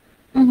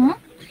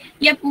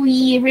 Yep,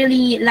 we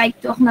really like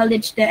to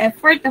acknowledge the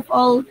effort of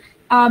all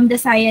the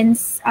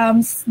science,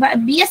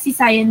 BSc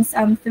Science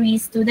 3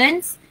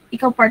 students.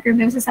 Ikaw, partner,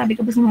 may masasabi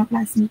ka ba sa mga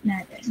classmate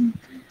natin?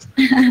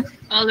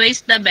 Always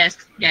the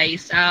best,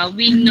 guys.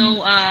 We know,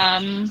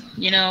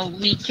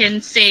 we can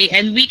say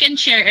and we can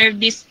share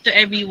this to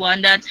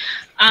everyone that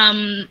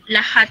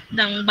lahat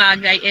ng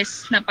bagay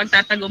is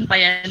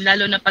napagtatagumpayan,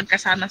 lalo na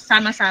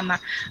pagkasama-sama.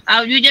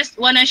 We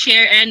just want to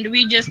share and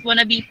we just want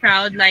to be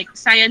proud. Like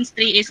Science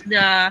 3 is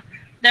the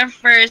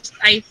first,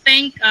 I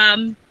think,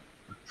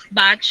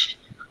 batch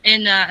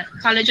in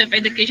College of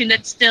Education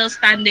that's still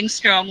standing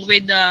strong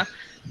with the,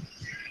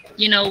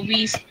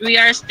 we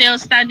are still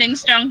standing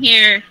strong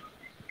here.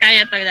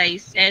 Kaya to,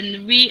 guys.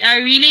 And we are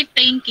really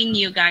thanking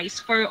you guys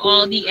for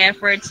all the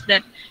efforts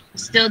that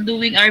still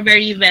doing our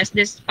very best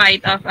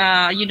despite of,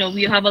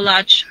 we have a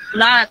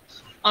lot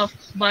of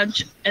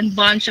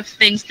bunch of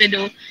things to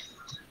do.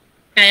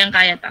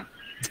 Kayang-kaya to.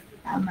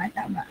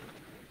 Tama.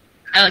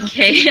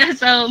 Okay,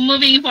 so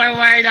moving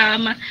forward,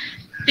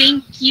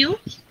 thank you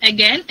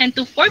again. And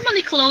to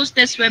formally close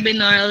this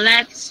webinar,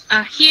 let's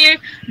hear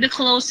the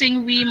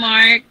closing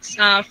remarks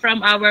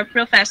from our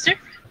professor,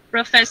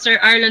 Professor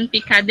Arlon P.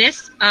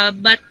 Cadiz.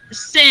 But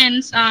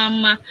since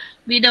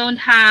we don't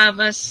have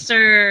a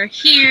sir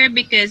here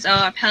because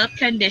of health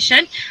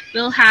condition,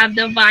 we'll have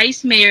the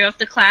Vice Mayor of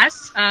the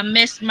class,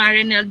 Miss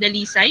Marinel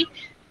Delisay,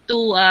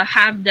 to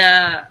have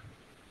the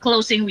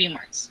closing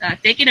remarks.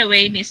 Take it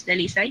away, Miss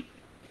Delisay.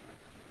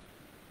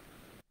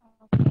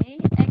 Okay,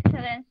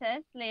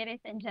 Excellencies, ladies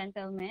and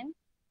gentlemen.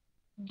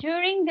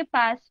 During the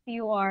past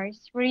few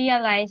hours, we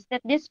realized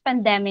that this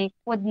pandemic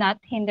would not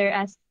hinder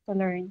us to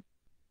learn.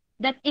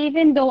 That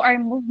even though our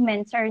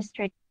movements are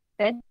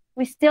restricted,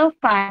 we still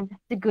find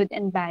the good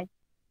and bad.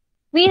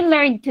 We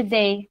learned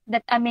today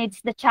that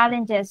amidst the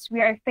challenges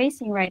we are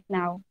facing right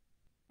now,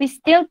 we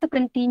still to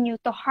continue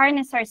to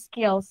harness our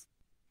skills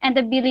and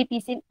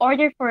abilities in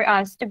order for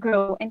us to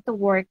grow and to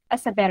work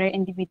as a better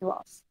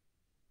individuals.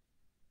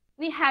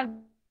 We have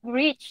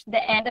reached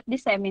the end of the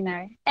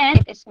seminar, and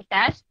it is my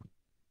task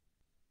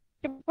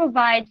to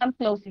provide some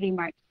closing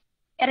remarks.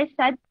 It is a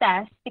sad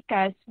task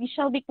because we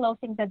shall be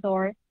closing the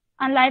door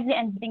on lively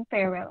and bidding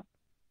farewell.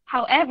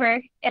 However,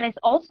 it is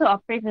also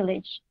a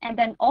privilege and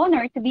an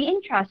honor to be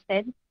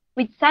entrusted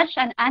with such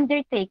an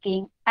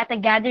undertaking at a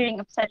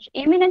gathering of such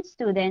eminent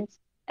students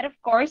and of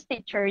course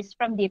teachers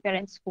from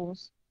different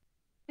schools.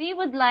 We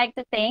would like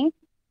to thank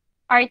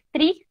our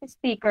three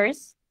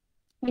speakers,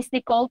 Ms.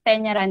 Nicole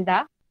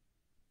Peñaranda,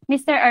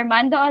 Mr.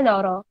 Armando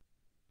Aloro,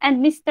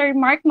 and Mr.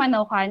 Mark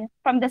Manokan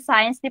from the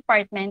Science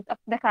Department of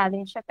the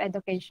College of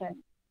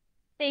Education.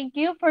 Thank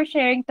you for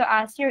sharing to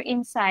us your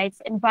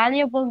insights and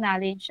valuable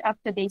knowledge of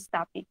today's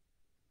topic.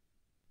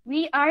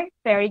 We are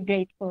very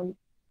grateful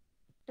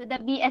to the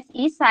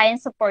BSE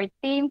Science Support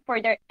Team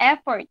for their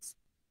efforts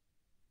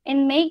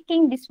in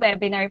making this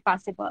webinar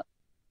possible.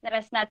 Let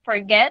us not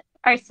forget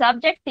our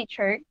subject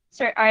teacher,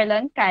 Sir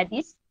Arlon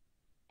Cadiz,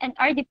 and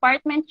our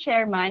department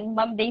chairman,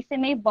 Ma'am Daisy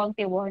May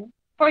Bongtiwon,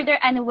 for their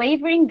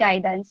unwavering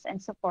guidance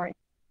and support.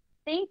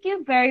 Thank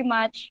you very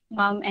much,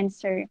 Ma'am and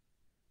Sir.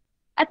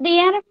 At the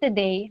end of the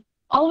day,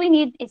 all we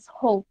need is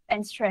hope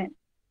and strength.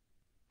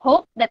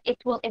 Hope that it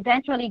will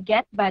eventually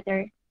get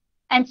better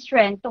and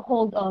strength to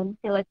hold on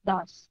till it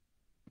does.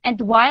 And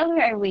while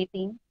we are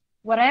waiting,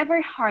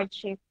 whatever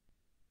hardship,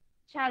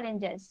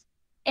 challenges,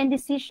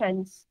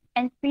 indecisions,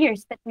 and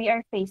fears that we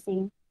are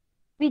facing,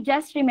 we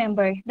just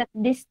remember that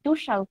this too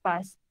shall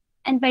pass,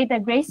 and by the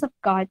grace of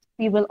God,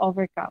 we will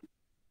overcome.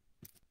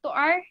 To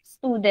our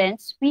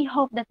students, we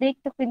hope that they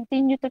to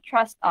continue to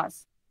trust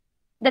us,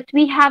 that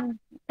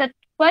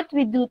what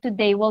we do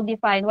today will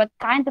define what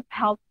kind of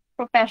health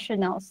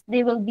professionals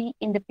they will be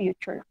in the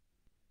future.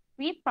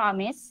 We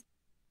promise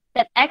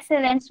that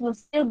excellence will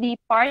still be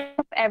part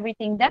of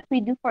everything that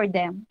we do for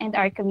them and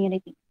our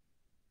community.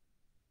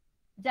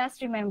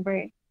 Just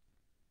remember,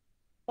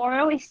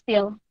 tomorrow is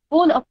still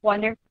full of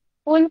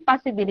wonderful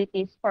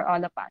possibilities for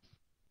all of us.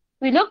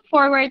 We look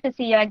forward to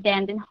see you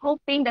again and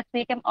hoping that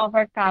we can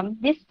overcome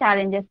these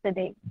challenges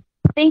today.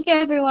 Thank you,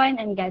 everyone,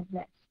 and God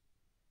bless.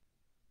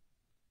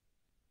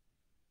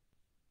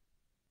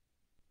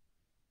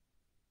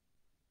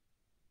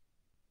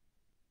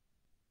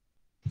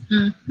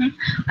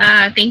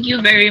 Thank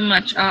you very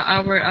much,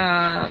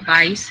 our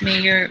Vice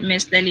Mayor,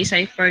 Ms.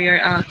 Delisay, for your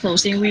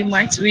closing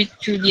remarks. We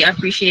truly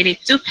appreciate it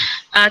too.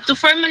 To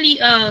formally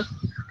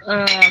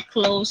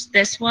close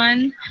this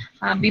one,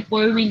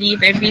 before we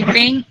leave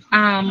everything,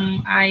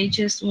 I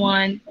just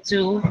want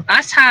to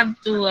us have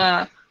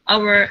to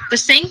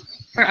sing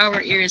for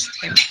our ears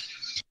hymn.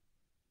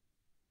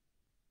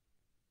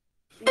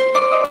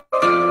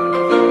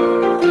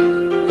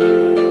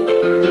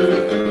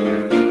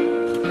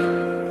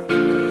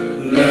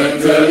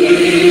 Let the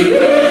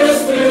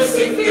eagle's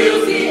music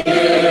fill the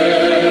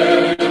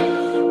air,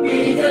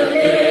 be the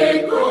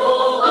echo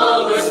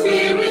our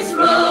spirits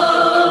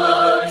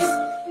rise.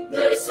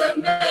 There's a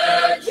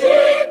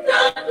magic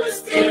that will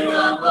stir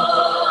our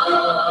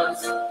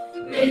hearts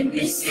when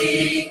we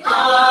sing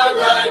our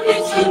life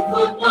in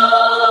youthful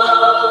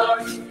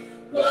march.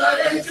 What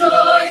a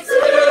joy to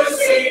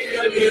sing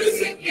the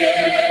music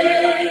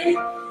gay,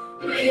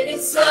 when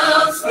it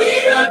sounds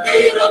with a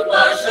beat of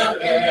martial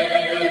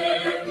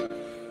air.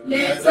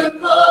 Let the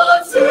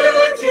call to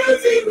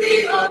duty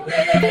we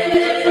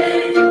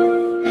obey,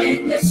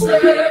 and the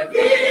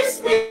service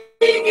we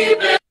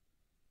give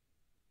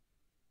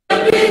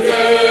every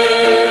day.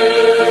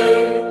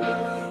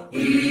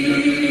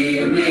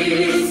 Here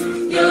is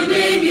your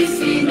name is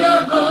in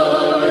our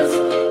hearts.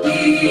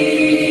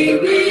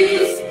 Here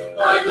is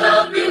our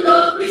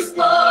love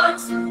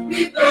response.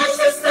 We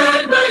precious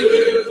stand by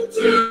you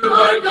through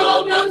our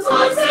noble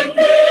toils and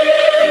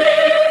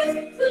days,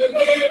 to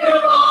give you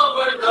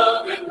our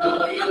love and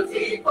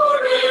loyalty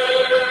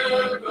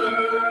forever.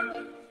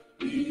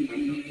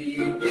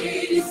 Here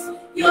is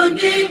your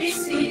name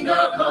is in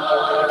our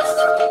hearts.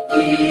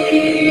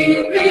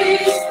 Here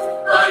is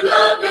our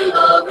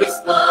love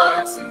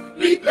response.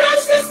 We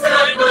precious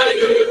stand by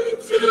you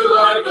through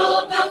our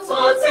noble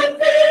toils and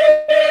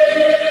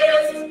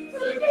days,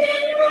 to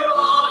give you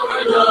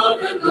our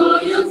love and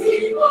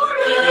loyalty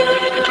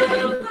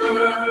forever.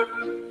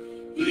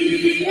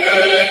 D-A-R-I-S-T,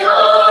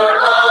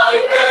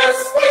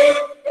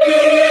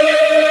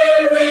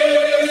 here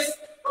is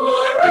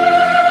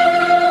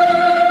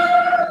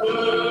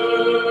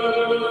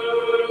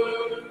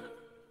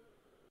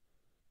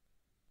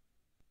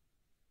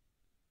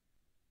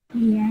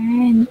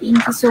Ayan.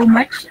 Thank you so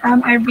much,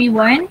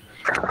 everyone.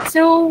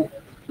 So,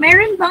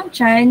 meron bang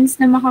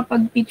chance na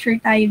makapag-picture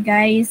tayo,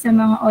 guys, sa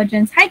mga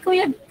audience? Hi,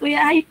 Kuya Gio.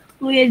 Hi,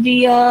 Kuya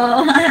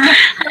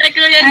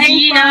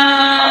Gio.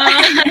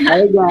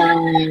 Hi,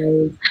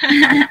 guys.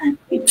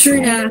 Picture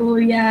na.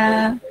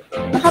 Kuya.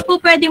 Baka po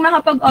pwedeng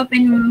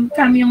makapag-open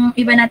cam yung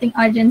iba nating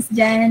audience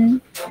dyan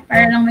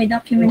para lang may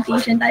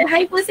documentation tayo.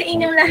 Hi po sa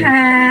inyong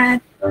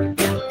lahat.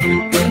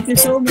 Thank you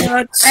so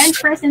much. And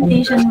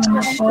presentation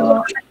muna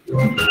po.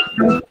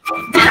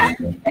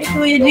 Hi,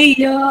 Kuya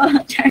Gio.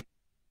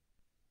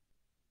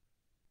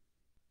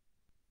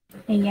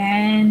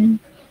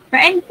 Ayan.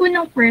 Pa-end po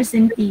ng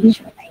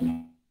presentation.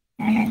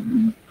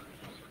 Ayan.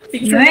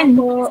 Picture Yun.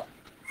 po.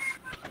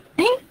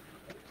 Ay,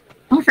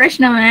 ang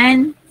fresh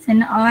naman.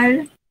 Sana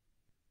all.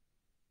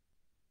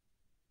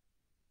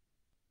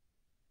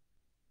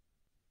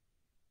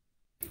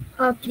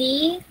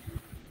 Hopefully,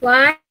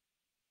 1,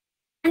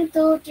 2,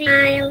 3,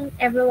 smile,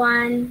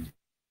 everyone.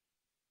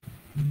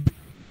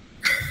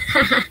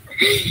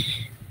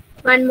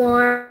 One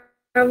more.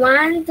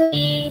 1,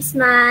 2, 3,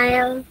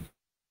 smile.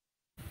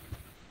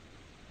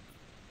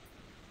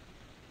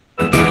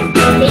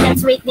 Okay,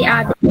 let's wait the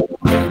other.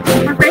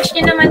 Ang fresh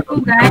niyo naman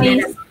po,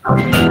 guys.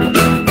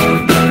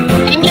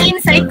 Any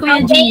insight,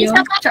 Kuya Gio?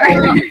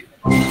 Char.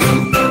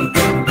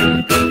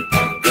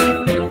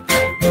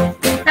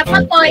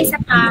 Tapos po, isa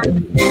pa.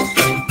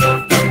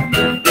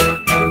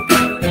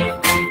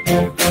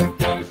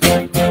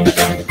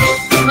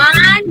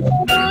 One,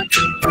 two,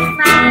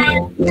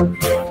 smile.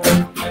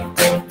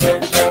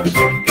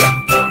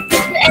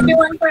 To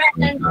everyone for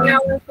attending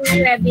our full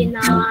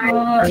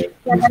webinar.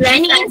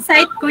 Any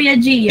insight, Kuya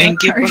Gio?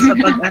 Thank you po sa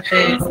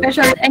pag-attend.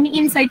 Special, any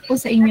insight po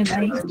sa inyo,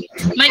 guys?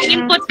 May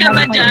input ka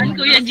ba dyan,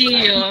 Kuya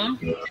Gio?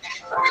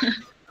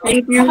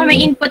 Thank you. Baka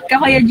may input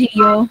ka, Kuya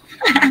Gio.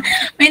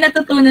 May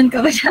natutunan ka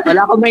ba siya?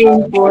 Wala ko may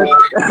input.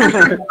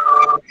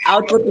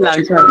 Output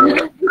lang siya.